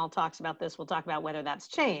the panel talks about this, we'll talk about whether that's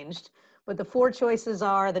changed. But the 4 choices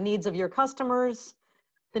are the needs of your customers,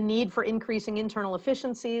 the need for increasing internal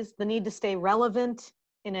efficiencies, the need to stay relevant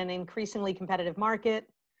in an increasingly competitive market,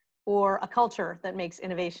 or a culture that makes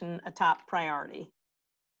innovation a top priority.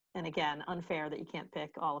 And again, unfair that you can't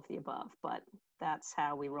pick all of the above, but that's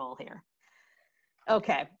how we roll here.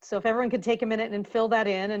 Okay, so if everyone could take a minute and fill that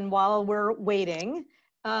in, and while we're waiting,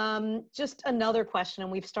 just another question,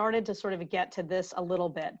 and we've started to sort of get to this a little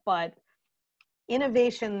bit, but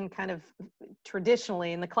innovation kind of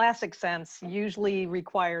traditionally, in the classic sense, usually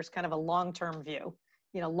requires kind of a long-term view,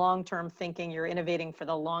 you know, long-term thinking. You're innovating for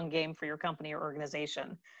the long game for your company or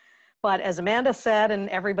organization. But as Amanda said, and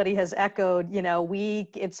everybody has echoed, you know,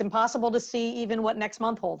 it's impossible to see even what next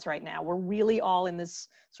month holds right now. We're really all in this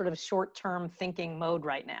sort of short-term thinking mode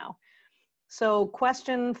right now. So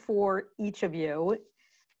question for each of you,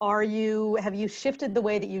 have you shifted the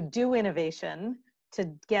way that you do innovation to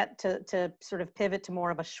get to sort of pivot to more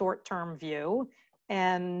of a short-term view?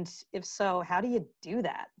 And if so, how do you do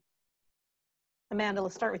that? Amanda,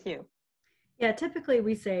 let's start with you. Yeah, typically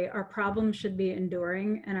we say our problems should be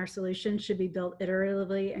enduring and our solutions should be built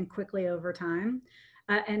iteratively and quickly over time.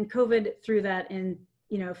 And COVID threw that in,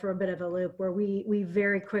 you know, for a bit of a loop where we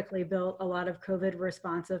very quickly built a lot of COVID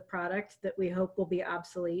responsive products that we hope will be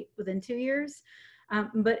obsolete within 2 years.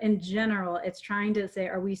 But in general, it's trying to say,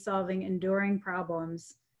 are we solving enduring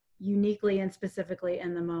problems uniquely and specifically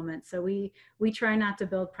in the moment? So we try not to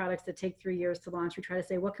build products that take 3 years to launch. We try to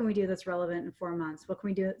say, what can we do that's relevant in 4 months? What can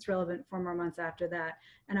we do that's relevant 4 more months after that?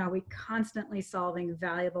 And are we constantly solving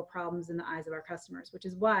valuable problems in the eyes of our customers? Which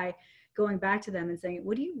is why going back to them and saying,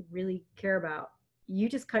 what do you really care about? You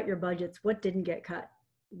just cut your budgets. What didn't get cut?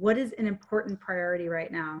 What is an important priority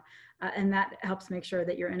right now? And that helps make sure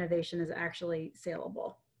that your innovation is actually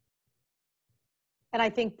saleable. And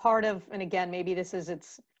I think part of, and again, maybe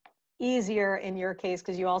it's easier in your case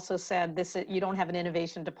because you also said you don't have an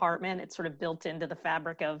innovation department. It's sort of built into the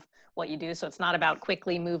fabric of what you do. So it's not about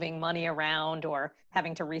quickly moving money around or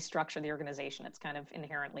having to restructure the organization. It's kind of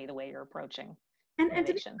inherently the way you're approaching innovation. And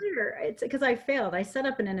to be clear, it's because I failed. I set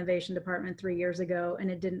up an innovation department 3 years ago and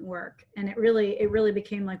it didn't work. And it really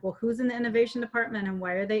became like, well, who's in the innovation department and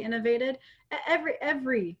why are they innovated?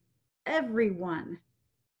 Everyone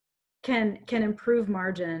can improve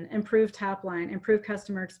margin, improve top line, improve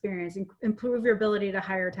customer experience, improve your ability to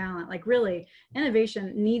hire talent. Like really,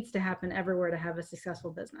 innovation needs to happen everywhere to have a successful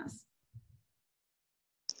business.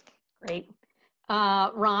 Great.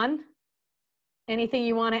 Ron, anything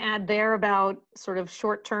you want to add there about sort of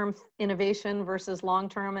short-term innovation versus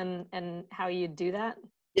long-term and how you do that?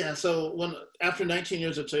 Yeah, so after 19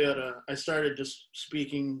 years at Toyota, I started just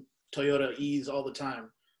speaking Toyota ease all the time.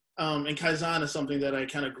 And Kaizen is something that I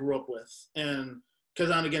kind of grew up with. And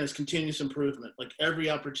Kaizen, again, is continuous improvement. Like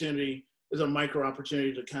every opportunity is a micro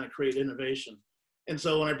opportunity to kind of create innovation. And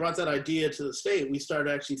so when I brought that idea to the state, we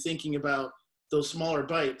started actually thinking about those smaller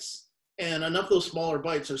bites. And enough of those smaller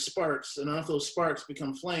bites are sparks, and enough of ththose sparks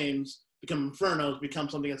become flames, become infernos, become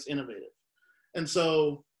something that's innovative. And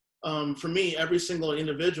so for me, every single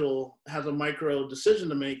individual has a micro decision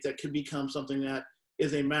to make that could become something that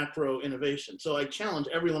is a macro innovation. So I challenge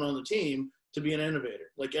everyone on the team to be an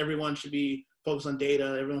innovator. Like everyone should be focused on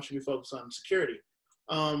data, everyone should be focused on security.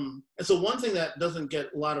 And so one thing that doesn't get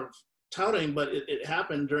a lot of touting, but it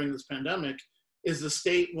happened during this pandemic, is the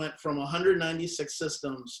state went from 196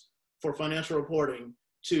 systems for financial reporting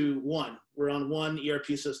to one. We're on one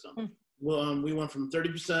ERP system. We went from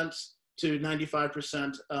 30% to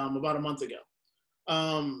 95% about a month ago.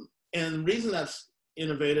 And the reason that's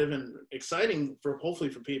innovative and exciting hopefully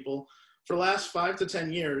for people, for the last 5 to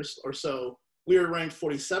 10 years or so, we were ranked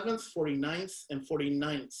 47th, 49th, and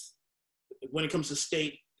 49th when it comes to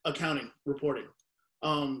state accounting reporting.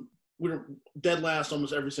 We were dead last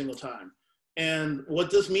almost every single time. And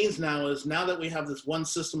what this means now is, now that we have this one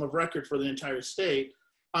system of record for the entire state,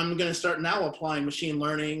 I'm going to start now applying machine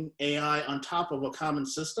learning, AI on top of a common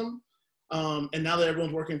system And now that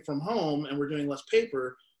everyone's working from home and we're doing less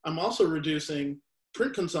paper, I'm also reducing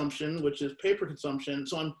print consumption, which is paper consumption.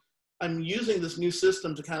 So I'm using this new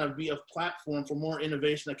system to kind of be a platform for more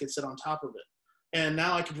innovation that can sit on top of it. And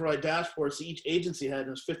now I can provide dashboards to each agency head, and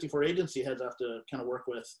there's 54 agency heads I have to kind of work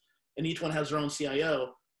with, and each one has their own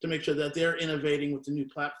CIO to make sure that they're innovating with the new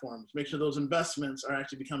platforms, make sure those investments are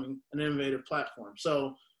actually becoming an innovative platform.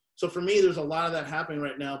 So for me, there's a lot of that happening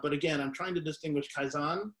right now. But again, I'm trying to distinguish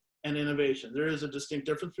Kaizen and innovation. There is a distinct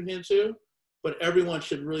difference between the two, but everyone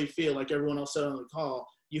should really feel, like everyone else said on the call,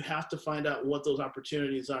 you have to find out what those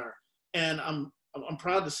opportunities are. And I'm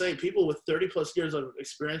proud to say people with 30 plus years of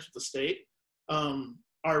experience with the state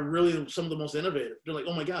are really some of the most innovative. They're like,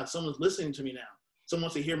 oh my God, someone's listening to me now. Someone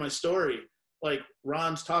wants to hear my story. Like,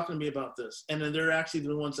 Ron's talking to me about this. And then they're actually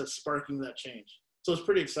the ones that's sparking that change. So it's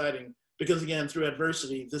pretty exciting because, again, through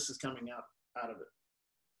adversity, this is coming out of it.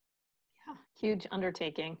 Yeah, huge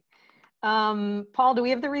undertaking. Paul, do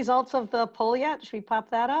we have the results of the poll yet? Should we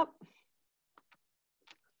pop that up?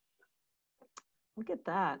 Look at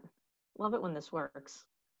that. Love it when this works.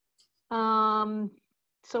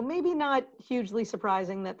 So maybe not hugely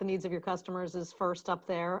surprising that the needs of your customers is first up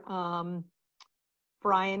there.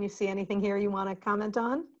 Brian, you see anything here you want to comment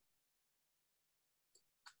on?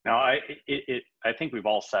 No, I think we've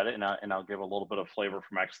all said it, and I'll give a little bit of flavor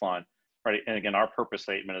from Exelon, right? And again, our purpose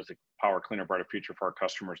statement is to power a cleaner, brighter future for our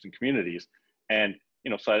customers and communities. And,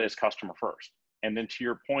 so that is customer first. And then to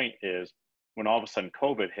your point is when all of a sudden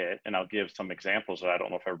COVID hit, and I'll give some examples that I don't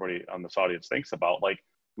know if everybody on this audience thinks about, like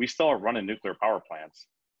we still are running nuclear power plants.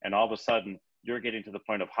 And all of a sudden you're getting to the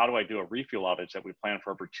point of how do I do a refuel outage that we planned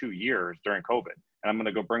for over 2 years during COVID? And I'm going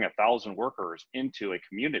to go bring 1,000 workers into a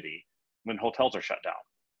community when hotels are shut down.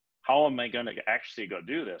 How am I going to actually go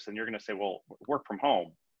do this? And you're going to say, well, work from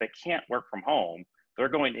home. They can't work from home. They're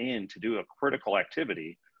going in to do a critical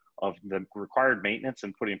activity of the required maintenance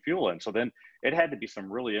and putting fuel in. So then it had to be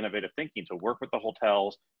some really innovative thinking to work with the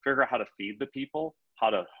hotels, figure out how to feed the people,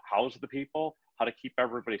 how to house the people, how to keep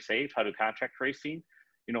everybody safe, how to do contact tracing.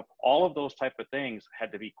 All of those type of things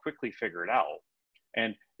had to be quickly figured out.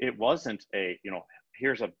 And it wasn't a,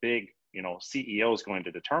 here's a big, CEO is going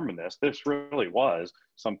to determine this. This really was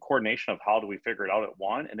some coordination of how do we figure it out at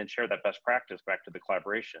one and then share that best practice back to the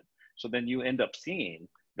collaboration. So then you end up seeing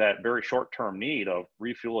that very short-term need of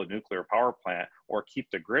refuel a nuclear power plant or keep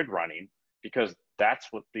the grid running, because that's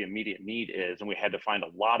what the immediate need is. And we had to find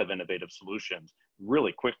a lot of innovative solutions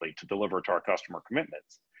really quickly to deliver to our customer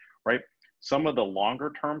commitments, right? Some of the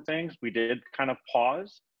longer-term things we did kind of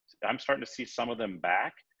pause. I'm starting to see some of them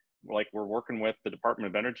back. Like we're working with the Department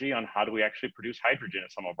of Energy on how do we actually produce hydrogen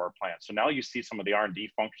at some of our plants. So now you see some of the R&D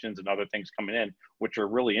functions and other things coming in, which are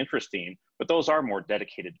really interesting, but those are more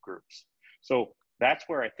dedicated groups. So that's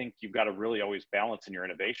where I think you've got to really always balance in your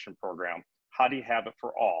innovation program. How do you have it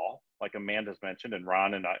for all, like Amanda's mentioned and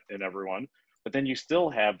Ron and everyone, but then you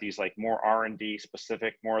still have these like more R&D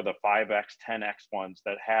specific, more of the 5X, 10X ones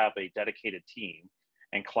that have a dedicated team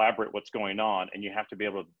and collaborate what's going on, and you have to be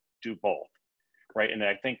able to do both. Right. And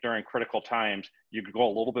I think during critical times, you could go a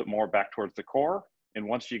little bit more back towards the core. And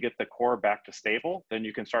once you get the core back to stable, then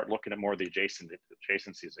you can start looking at more of the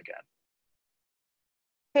adjacencies again.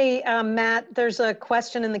 Hey, Matt, there's a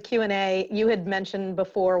question in the Q&A. You had mentioned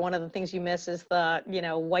before one of the things you miss is the,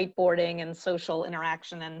 whiteboarding and social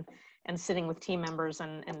interaction and sitting with team members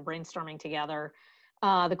and brainstorming together.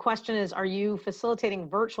 The question is, are you facilitating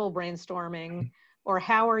virtual brainstorming? Or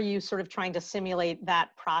how are you sort of trying to simulate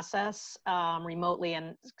that process remotely?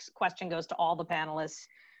 And question goes to all the panelists.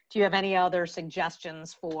 Do you have any other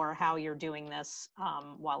suggestions for how you're doing this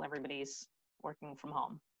while everybody's working from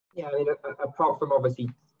home? Yeah, I mean, apart from obviously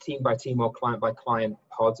team by team or client by client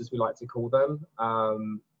pods, as we like to call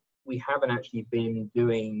them, we haven't actually been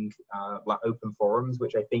doing like open forums,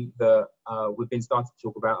 which I think that we've been starting to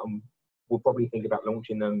talk about, and we'll probably think about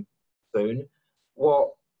launching them soon.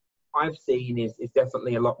 What I've seen is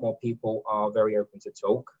definitely a lot more people are very open to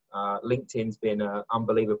talk. LinkedIn's been an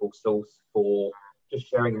unbelievable source for just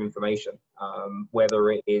sharing information,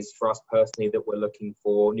 whether it is for us personally that we're looking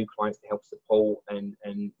for new clients to help support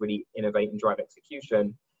and really innovate and drive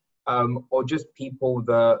execution, or just people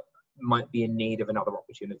that might be in need of another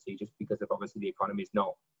opportunity just because of obviously the economy is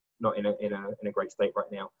not in a great state right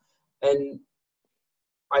now. And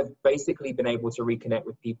I've basically been able to reconnect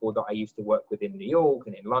with people that I used to work with in New York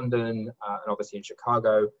and in London and obviously in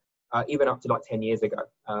Chicago, even up to like 10 years ago,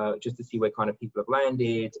 just to see where kind of people have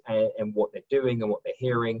landed and what they're doing and what they're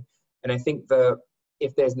hearing. And I think that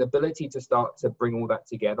if there's an ability to start to bring all that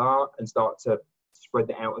together and start to spread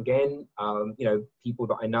that out again, people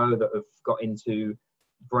that I know that have got into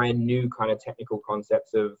brand new kind of technical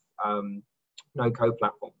concepts of no-code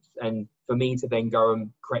platforms. And for me to then go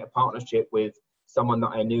and create a partnership with someone that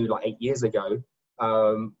I knew like 8 years ago,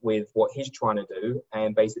 with what he's trying to do,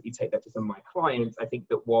 and basically take that to some of my clients, I think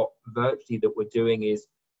that what virtually that we're doing is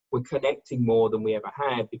we're connecting more than we ever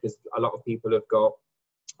had, because a lot of people have got,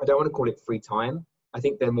 I don't want to call it free time. I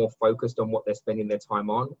think they're more focused on what they're spending their time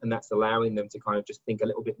on, and that's allowing them to kind of just think a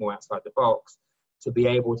little bit more outside the box, to be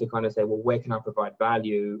able to kind of say, well, where can I provide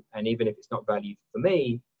value? And even if it's not value for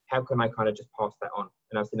me, how can I kind of just pass that on?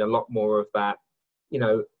 And I've seen a lot more of that, you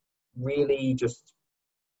know, really just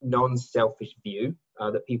non-selfish view,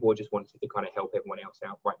 that people just wanted to kind of help everyone else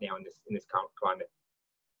out right now in this current climate.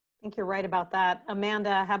 I think you're right about that.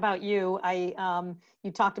 Amanda, how about you?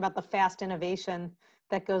 You talked about the fast innovation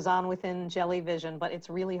that goes on within Jellyvision, but it's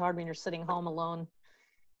really hard when you're sitting home alone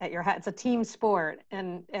at your house. It's a team sport,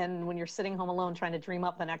 and when you're sitting home alone trying to dream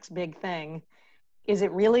up the next big thing, is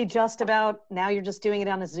it really just about now you're just doing it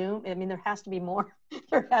on a Zoom? I mean, there has to be more.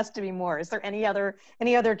 There has to be more. Is there any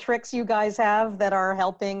other tricks you guys have that are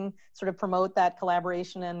helping sort of promote that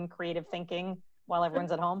collaboration and creative thinking while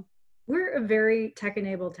everyone's at home? We're a very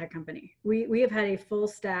tech-enabled tech company. We have had a full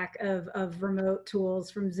stack of remote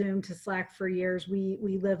tools from Zoom to Slack for years. We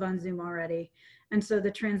live on Zoom already. And so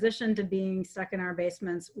the transition to being stuck in our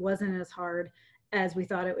basements wasn't as hard as we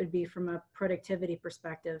thought it would be from a productivity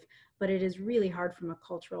perspective, but it is really hard from a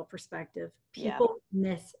cultural perspective. People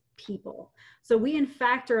miss people. So we in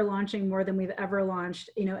fact are launching more than we've ever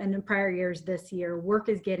launched, you know, and in prior years this year. Work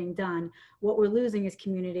is getting done. What we're losing is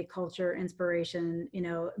community, culture, inspiration, you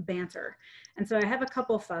know, banter. And so I have a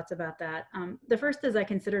couple of thoughts about that. The first is I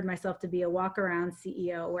considered myself to be a walk around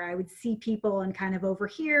CEO, where I would see people and kind of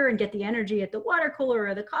overhear and get the energy at the water cooler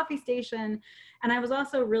or the coffee station. And I was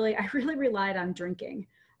also I really relied on drinking.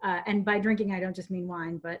 And by drinking, I don't just mean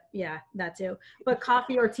wine, but yeah, that too. But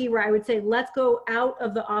coffee or tea, where I would say, let's go out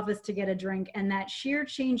of the office to get a drink. And that sheer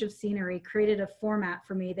change of scenery created a format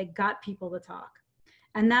for me that got people to talk.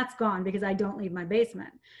 And that's gone because I don't leave my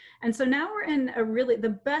basement. And so now we're in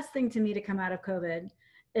the best thing to me to come out of COVID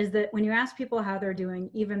is that when you ask people how they're doing,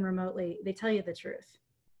 even remotely, they tell you the truth.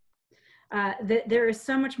 There is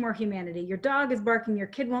so much more humanity. Your dog is barking, your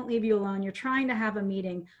kid won't leave you alone, you're trying to have a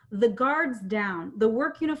meeting, the guard's down, the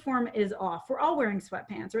work uniform is off. We're all wearing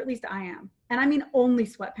sweatpants, or at least I am. And I mean only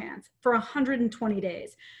sweatpants for 120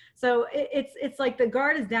 days. So it's like the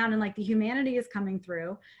guard is down and like the humanity is coming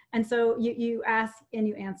through. And so you ask and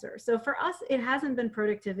you answer. So for us, it hasn't been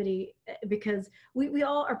productivity because we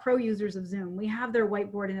all are pro users of Zoom. We have their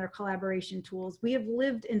whiteboard and their collaboration tools. We have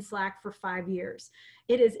lived in Slack for 5 years.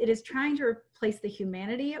 It is trying to replace the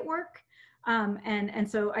humanity at work. And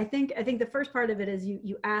so I think the first part of it is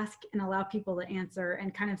you ask and allow people to answer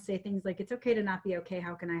and kind of say things like, it's okay to not be okay.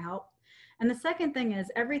 How can I help? And the second thing is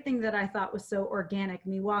everything that I thought was so organic,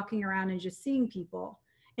 me walking around and just seeing people,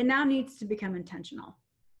 it now needs to become intentional.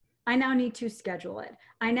 I now need to schedule it.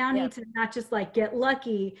 I now need to not just like get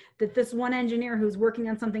lucky that this one engineer who's working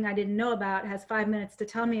on something I didn't know about has 5 minutes to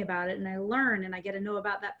tell me about it and I learn and I get to know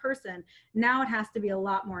about that person. Now it has to be a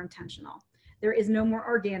lot more intentional. There is no more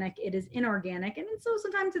organic, it is inorganic. And so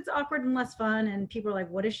sometimes it's awkward and less fun and people are like,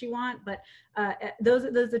 what does she want? But those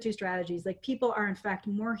are the two strategies. Like people are in fact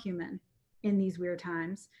more human in these weird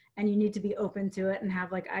times, and you need to be open to it and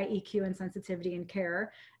have like IEQ and sensitivity and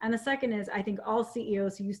care. And the second is, I think all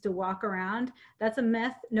CEOs who used to walk around, that's a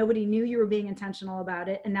myth. Nobody knew you were being intentional about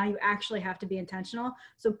it. And now you actually have to be intentional.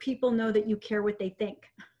 So people know that you care what they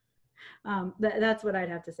think. That's what I'd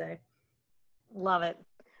have to say. Love it.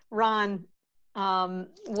 Ron,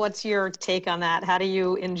 what's your take on that? How do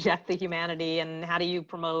you inject the humanity and how do you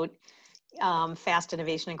promote fast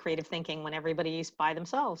innovation and creative thinking when everybody's by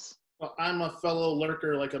themselves? Well, I'm a fellow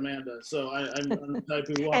lurker like Amanda, so I'm the type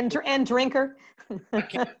who walks. And drinker. I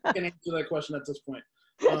can't answer that question at this point.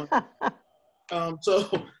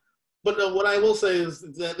 But what I will say is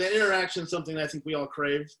that the interaction is something I think we all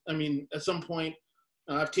crave. I mean, at some point,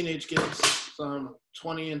 I have teenage kids,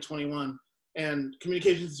 20 and 21, and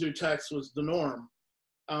communications through text was the norm.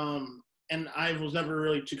 And I was never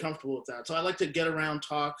really too comfortable with that. So I like to get around,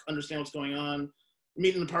 talk, understand what's going on,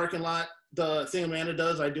 meet in the parking lot. The thing Amanda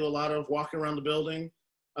does, I do a lot of walking around the building.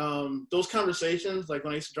 Those conversations, like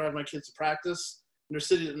when I used to drive my kids to practice, and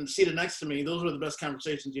they're seated next to me, those were the best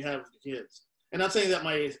conversations you have with the kids. And not saying that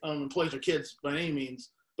my employees are kids by any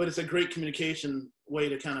means, but it's a great communication way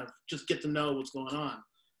to kind of just get to know what's going on.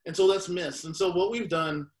 And so that's missed. And so what we've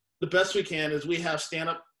done, the best we can, is we have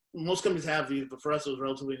stand-up, most companies have these, but for us it was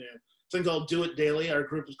relatively new. Something called Do It Daily. Our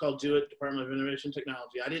group is called Do It, Department of Innovation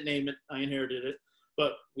Technology. I didn't name it, I inherited it.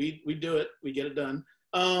 But we do it, we get it done.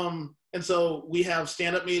 And so we have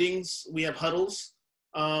stand-up meetings, we have huddles,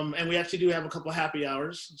 and we actually do have a couple of happy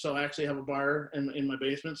hours. So I actually have a bar in my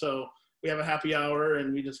basement. So we have a happy hour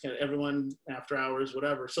and we just get everyone after hours,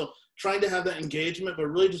 whatever. So trying to have that engagement, but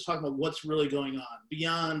really just talking about what's really going on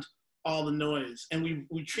beyond all the noise. And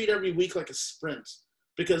we treat every week like a sprint,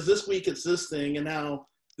 because this week it's this thing, and now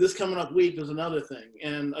this coming up week there's another thing.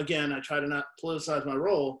 And again, I try to not politicize my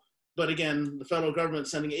role, but again, the federal government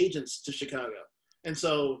sending agents to Chicago. And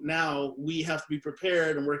so now we have to be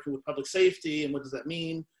prepared and working with public safety, and what does that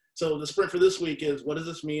mean? So the sprint for this week is, what does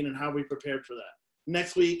this mean and how are we prepared for that?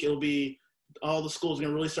 Next week, it'll be all the schools are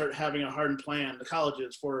gonna really start having a hardened plan, the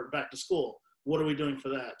colleges, for back to school. What are we doing for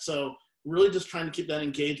that? So really just trying to keep that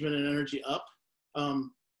engagement and energy up.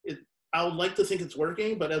 I would like to think it's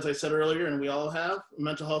working, but as I said earlier, and we all have,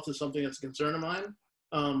 mental health is something that's a concern of mine.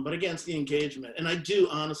 But again, it's the engagement. And I do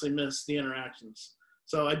honestly miss the interactions.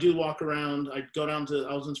 So I do walk around. I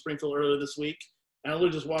was in Springfield earlier this week, and I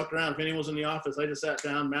literally just walked around. If anyone was in the office, I just sat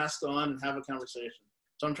down, masked on, and have a conversation.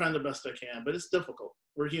 So I'm trying the best I can, but it's difficult.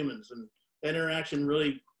 We're humans, and interaction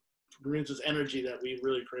really brings us energy that we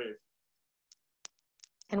really crave.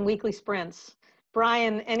 And weekly sprints.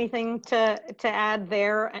 Brian, anything to add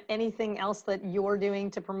there? Anything else that you're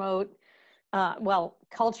doing to promote,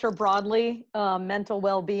 culture broadly, mental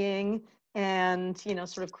well-being, and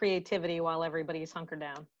sort of creativity while everybody's hunkered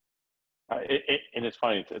down? And it's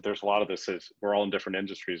funny, there's a lot of this is, we're all in different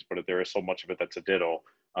industries, but there is so much of it that's a ditto.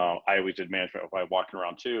 I always did management by walking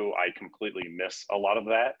around too. I completely miss a lot of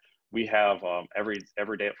that. We have every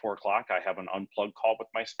day at 4 o'clock, I have an unplug call with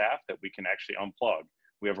my staff that we can actually unplug.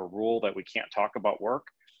 We have a rule that we can't talk about work.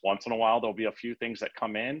 Once in a while, there'll be a few things that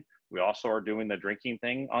come in. We also are doing the drinking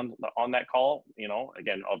thing on that call,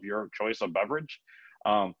 again, of your choice of beverage.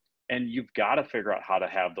 And you've got to figure out how to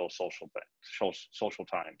have those social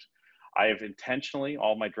times. I have intentionally,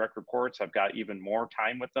 all my direct reports, I've got even more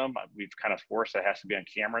time with them. We've kind of forced it has to be on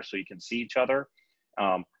camera so you can see each other.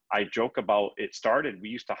 I joke about it started, we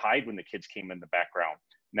used to hide when the kids came in the background.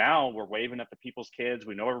 Now we're waving at the people's kids.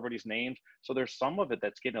 We know everybody's names. So there's some of it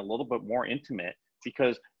that's getting a little bit more intimate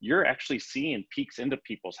because you're actually seeing peeks into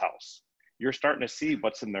people's house. You're starting to see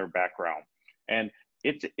what's in their background. And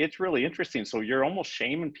it's really interesting. So you're almost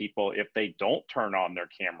shaming people if they don't turn on their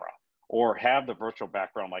camera or have the virtual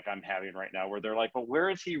background like I'm having right now, where they're like, well, where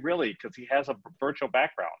is he really? Because he has a virtual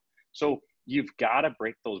background. So you've got to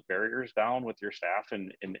break those barriers down with your staff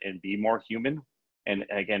and be more human. And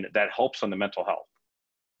again, that helps on the mental health.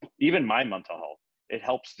 Even my mental health, it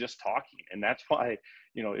helps just talking. And that's why,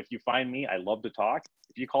 if you find me, I love to talk.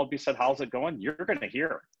 If you called me, said, how's it going? You're going to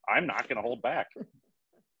hear. I'm not going to hold back.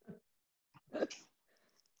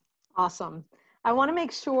 Awesome. I want to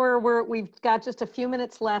make sure we've got just a few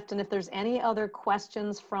minutes left. And if there's any other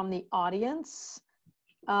questions from the audience.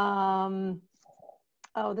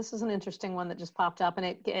 Oh, this is an interesting one that just popped up, and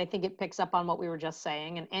I think it picks up on what we were just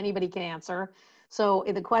saying, and anybody can answer. So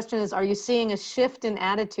the question is, are you seeing a shift in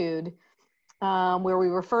attitude where we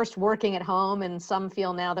were first working at home and some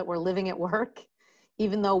feel now that we're living at work,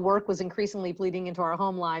 even though work was increasingly bleeding into our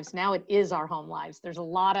home lives? Now it is our home lives. There's a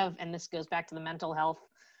lot of, and this goes back to the mental health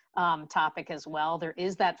topic as well. There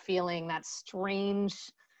is that feeling, that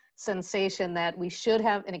strange sensation that we should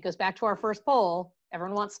have, and it goes back to our first poll,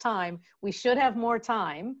 everyone wants time. We should have more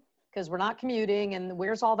time because we're not commuting, and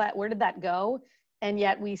where's all that, where did that go? And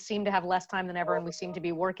yet we seem to have less time than ever, and we seem to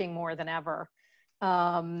be working more than ever,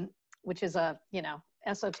 which is a,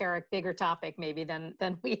 esoteric, bigger topic maybe than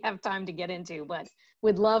we have time to get into, but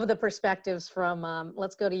would love the perspectives from,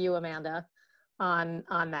 let's go to you, Amanda, on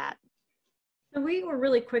that. So we were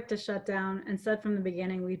really quick to shut down and said from the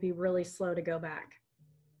beginning we'd be really slow to go back.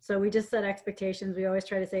 So we just set expectations. We always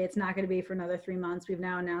try to say it's not going to be for another 3 months. We've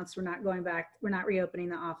now announced we're not going back. We're not reopening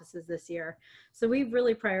the offices this year. So we've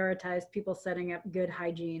really prioritized people setting up good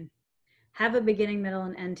hygiene. Have a beginning, middle,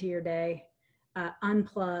 and end to your day.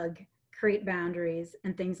 Unplug, create boundaries,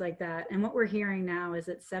 and things like that. And what we're hearing now is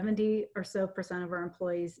that 70% or so of our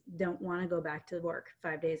employees don't want to go back to work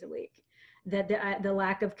 5 days a week. That the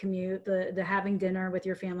lack of commute, the having dinner with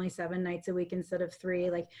your family 7 nights a week instead of 3,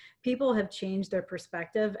 like people have changed their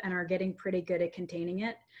perspective and are getting pretty good at containing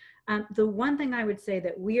it. The one thing I would say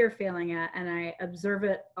that we are failing at, and I observe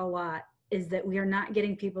it a lot, is that we are not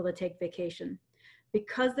getting people to take vacation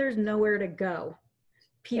because there's nowhere to go.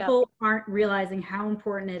 People aren't realizing how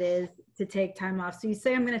important it is to take time off. So you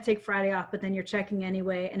say, I'm going to take Friday off, but then you're checking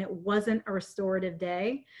anyway, and it wasn't a restorative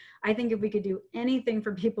day. I think if we could do anything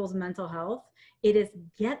for people's mental health, it is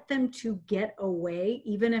get them to get away,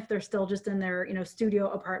 even if they're still just in their,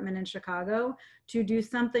 studio apartment in Chicago, to do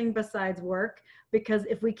something besides work. Because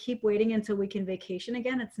if we keep waiting until we can vacation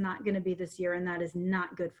again, it's not going to be this year, and that is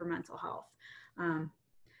not good for mental health.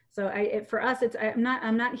 So for us,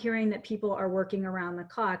 I'm not hearing that people are working around the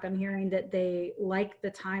clock. I'm hearing that they like the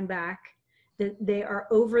time back, that they are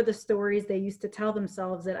over the stories they used to tell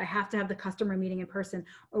themselves that I have to have the customer meeting in person,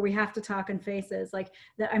 or we have to talk in faces. Like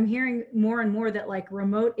that, I'm hearing more and more that like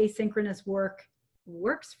remote asynchronous work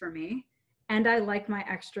works for me, and I like my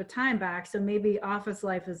extra time back. So maybe office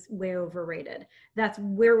life is way overrated. That's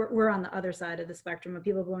where we're on the other side of the spectrum of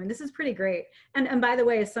people going, this is pretty great. And by the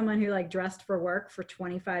way, as someone who like dressed for work for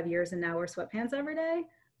 25 years and now wear sweatpants every day,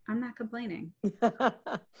 I'm not complaining.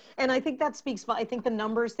 And I think that speaks, I think the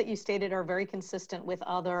numbers that you stated are very consistent with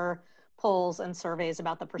other polls and surveys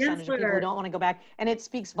about the percentage of people who don't want to go back. And it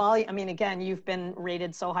speaks volume. I mean, again, you've been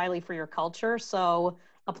rated so highly for your culture. So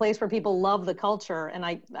a place where people love the culture, and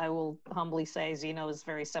I will humbly say Zeno is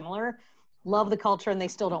very similar, love the culture, and they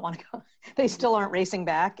still don't want to go. They still aren't racing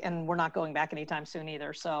back, and we're not going back anytime soon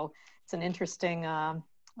either. So it's an interesting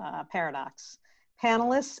paradox.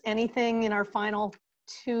 Panelists, anything in our final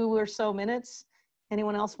 2 or so minutes?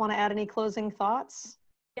 Anyone else want to add any closing thoughts?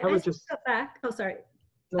 I would just go back. Oh, sorry.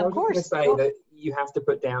 No, of course. I was just going to say that you have to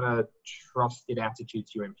put down a trusted attitude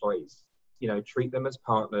to your employees. Treat them as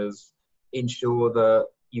partners. Ensure that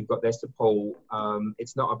you've got their support.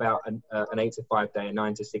 It's not about an 8 to 5 day, a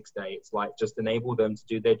 9 to 6 day. It's like just enable them to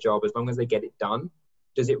do their job as long as they get it done.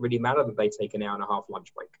 Does it really matter that they take an 1.5 hour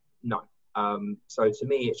lunch break? No. So to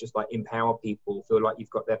me, it's just like empower people, feel like you've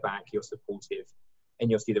got their back, you're supportive, and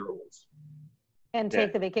you'll see the rewards. And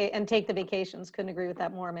take the vacations. Couldn't agree with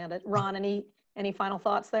that more, Amanda. Ron, any final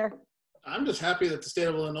thoughts there? I'm just happy that the state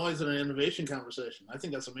of Illinois is in an innovation conversation. I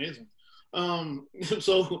think that's amazing.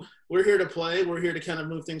 So we're here to play. We're here to kind of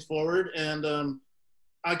move things forward. And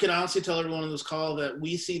I can honestly tell everyone on this call that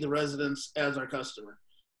we see the residents as our customer.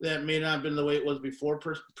 That may not have been the way it was before,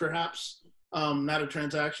 perhaps. Not a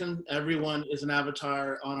transaction. Everyone is an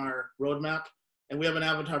avatar on our roadmap. And we have an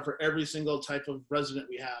avatar for every single type of resident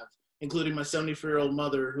we have, including my 74-year-old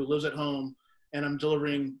mother who lives at home, and I'm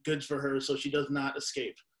delivering goods for her so she does not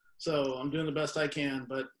escape. So I'm doing the best I can,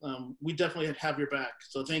 but we definitely have your back.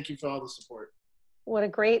 So thank you for all the support. What a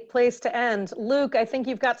great place to end. Luke, I think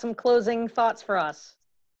you've got some closing thoughts for us.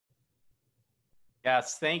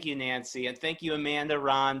 Yes, thank you, Nancy. And thank you, Amanda,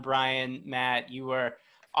 Ron, Brian, Matt. You were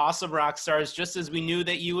awesome rock stars, just as we knew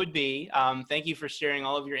that you would be. Thank you for sharing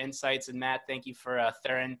all of your insights. And Matt, thank you for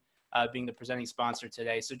Theron being the presenting sponsor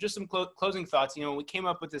today. So just some closing thoughts. When we came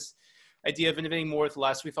up with this idea of innovating more with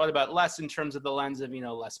less, we thought about less in terms of the lens of,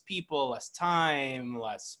 less people, less time,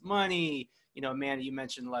 less money. Amanda, you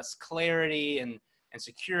mentioned less clarity and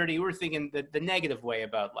security. We're thinking the negative way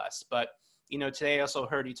about less. But, today I also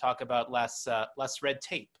heard you talk about less red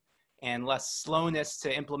tape and less slowness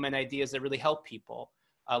to implement ideas that really help people,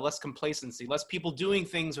 less complacency, less people doing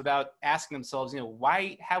things without asking themselves,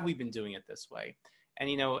 why have we been doing it this way?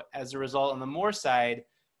 And, as a result, on the more side,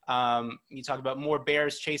 you talk about more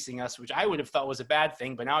bears chasing us, which I would have thought was a bad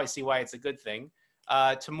thing, but now I see why it's a good thing,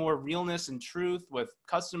 to more realness and truth with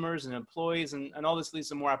customers and employees. And all this leads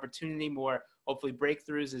to more opportunity, more hopefully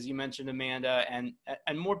breakthroughs, as you mentioned, Amanda,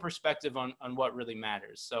 and more perspective on what really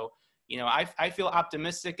matters. So, I feel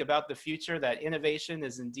optimistic about the future, that innovation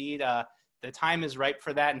is indeed, the time is ripe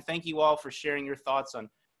for that. And thank you all for sharing your thoughts on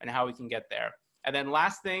how we can get there. And then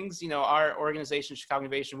last things, our organization, Chicago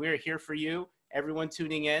Innovation, we are here for you. Everyone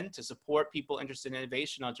tuning in to support people interested in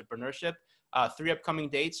innovation, entrepreneurship. 3 upcoming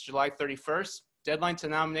dates: July 31st, deadline to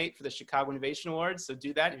nominate for the Chicago Innovation Awards. So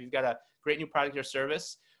do that if you've got a great new product or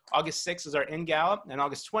service. August 6th is our in-gala, and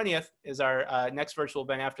August 20th is our next virtual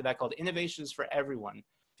event after that, called Innovations for Everyone,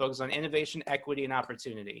 focused on innovation, equity, and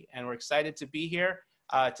opportunity. And we're excited to be here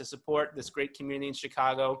to support this great community in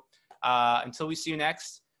Chicago. Until we see you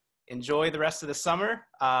next, enjoy the rest of the summer,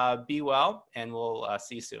 be well, and we'll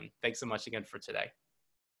see you soon. Thanks so much again for today.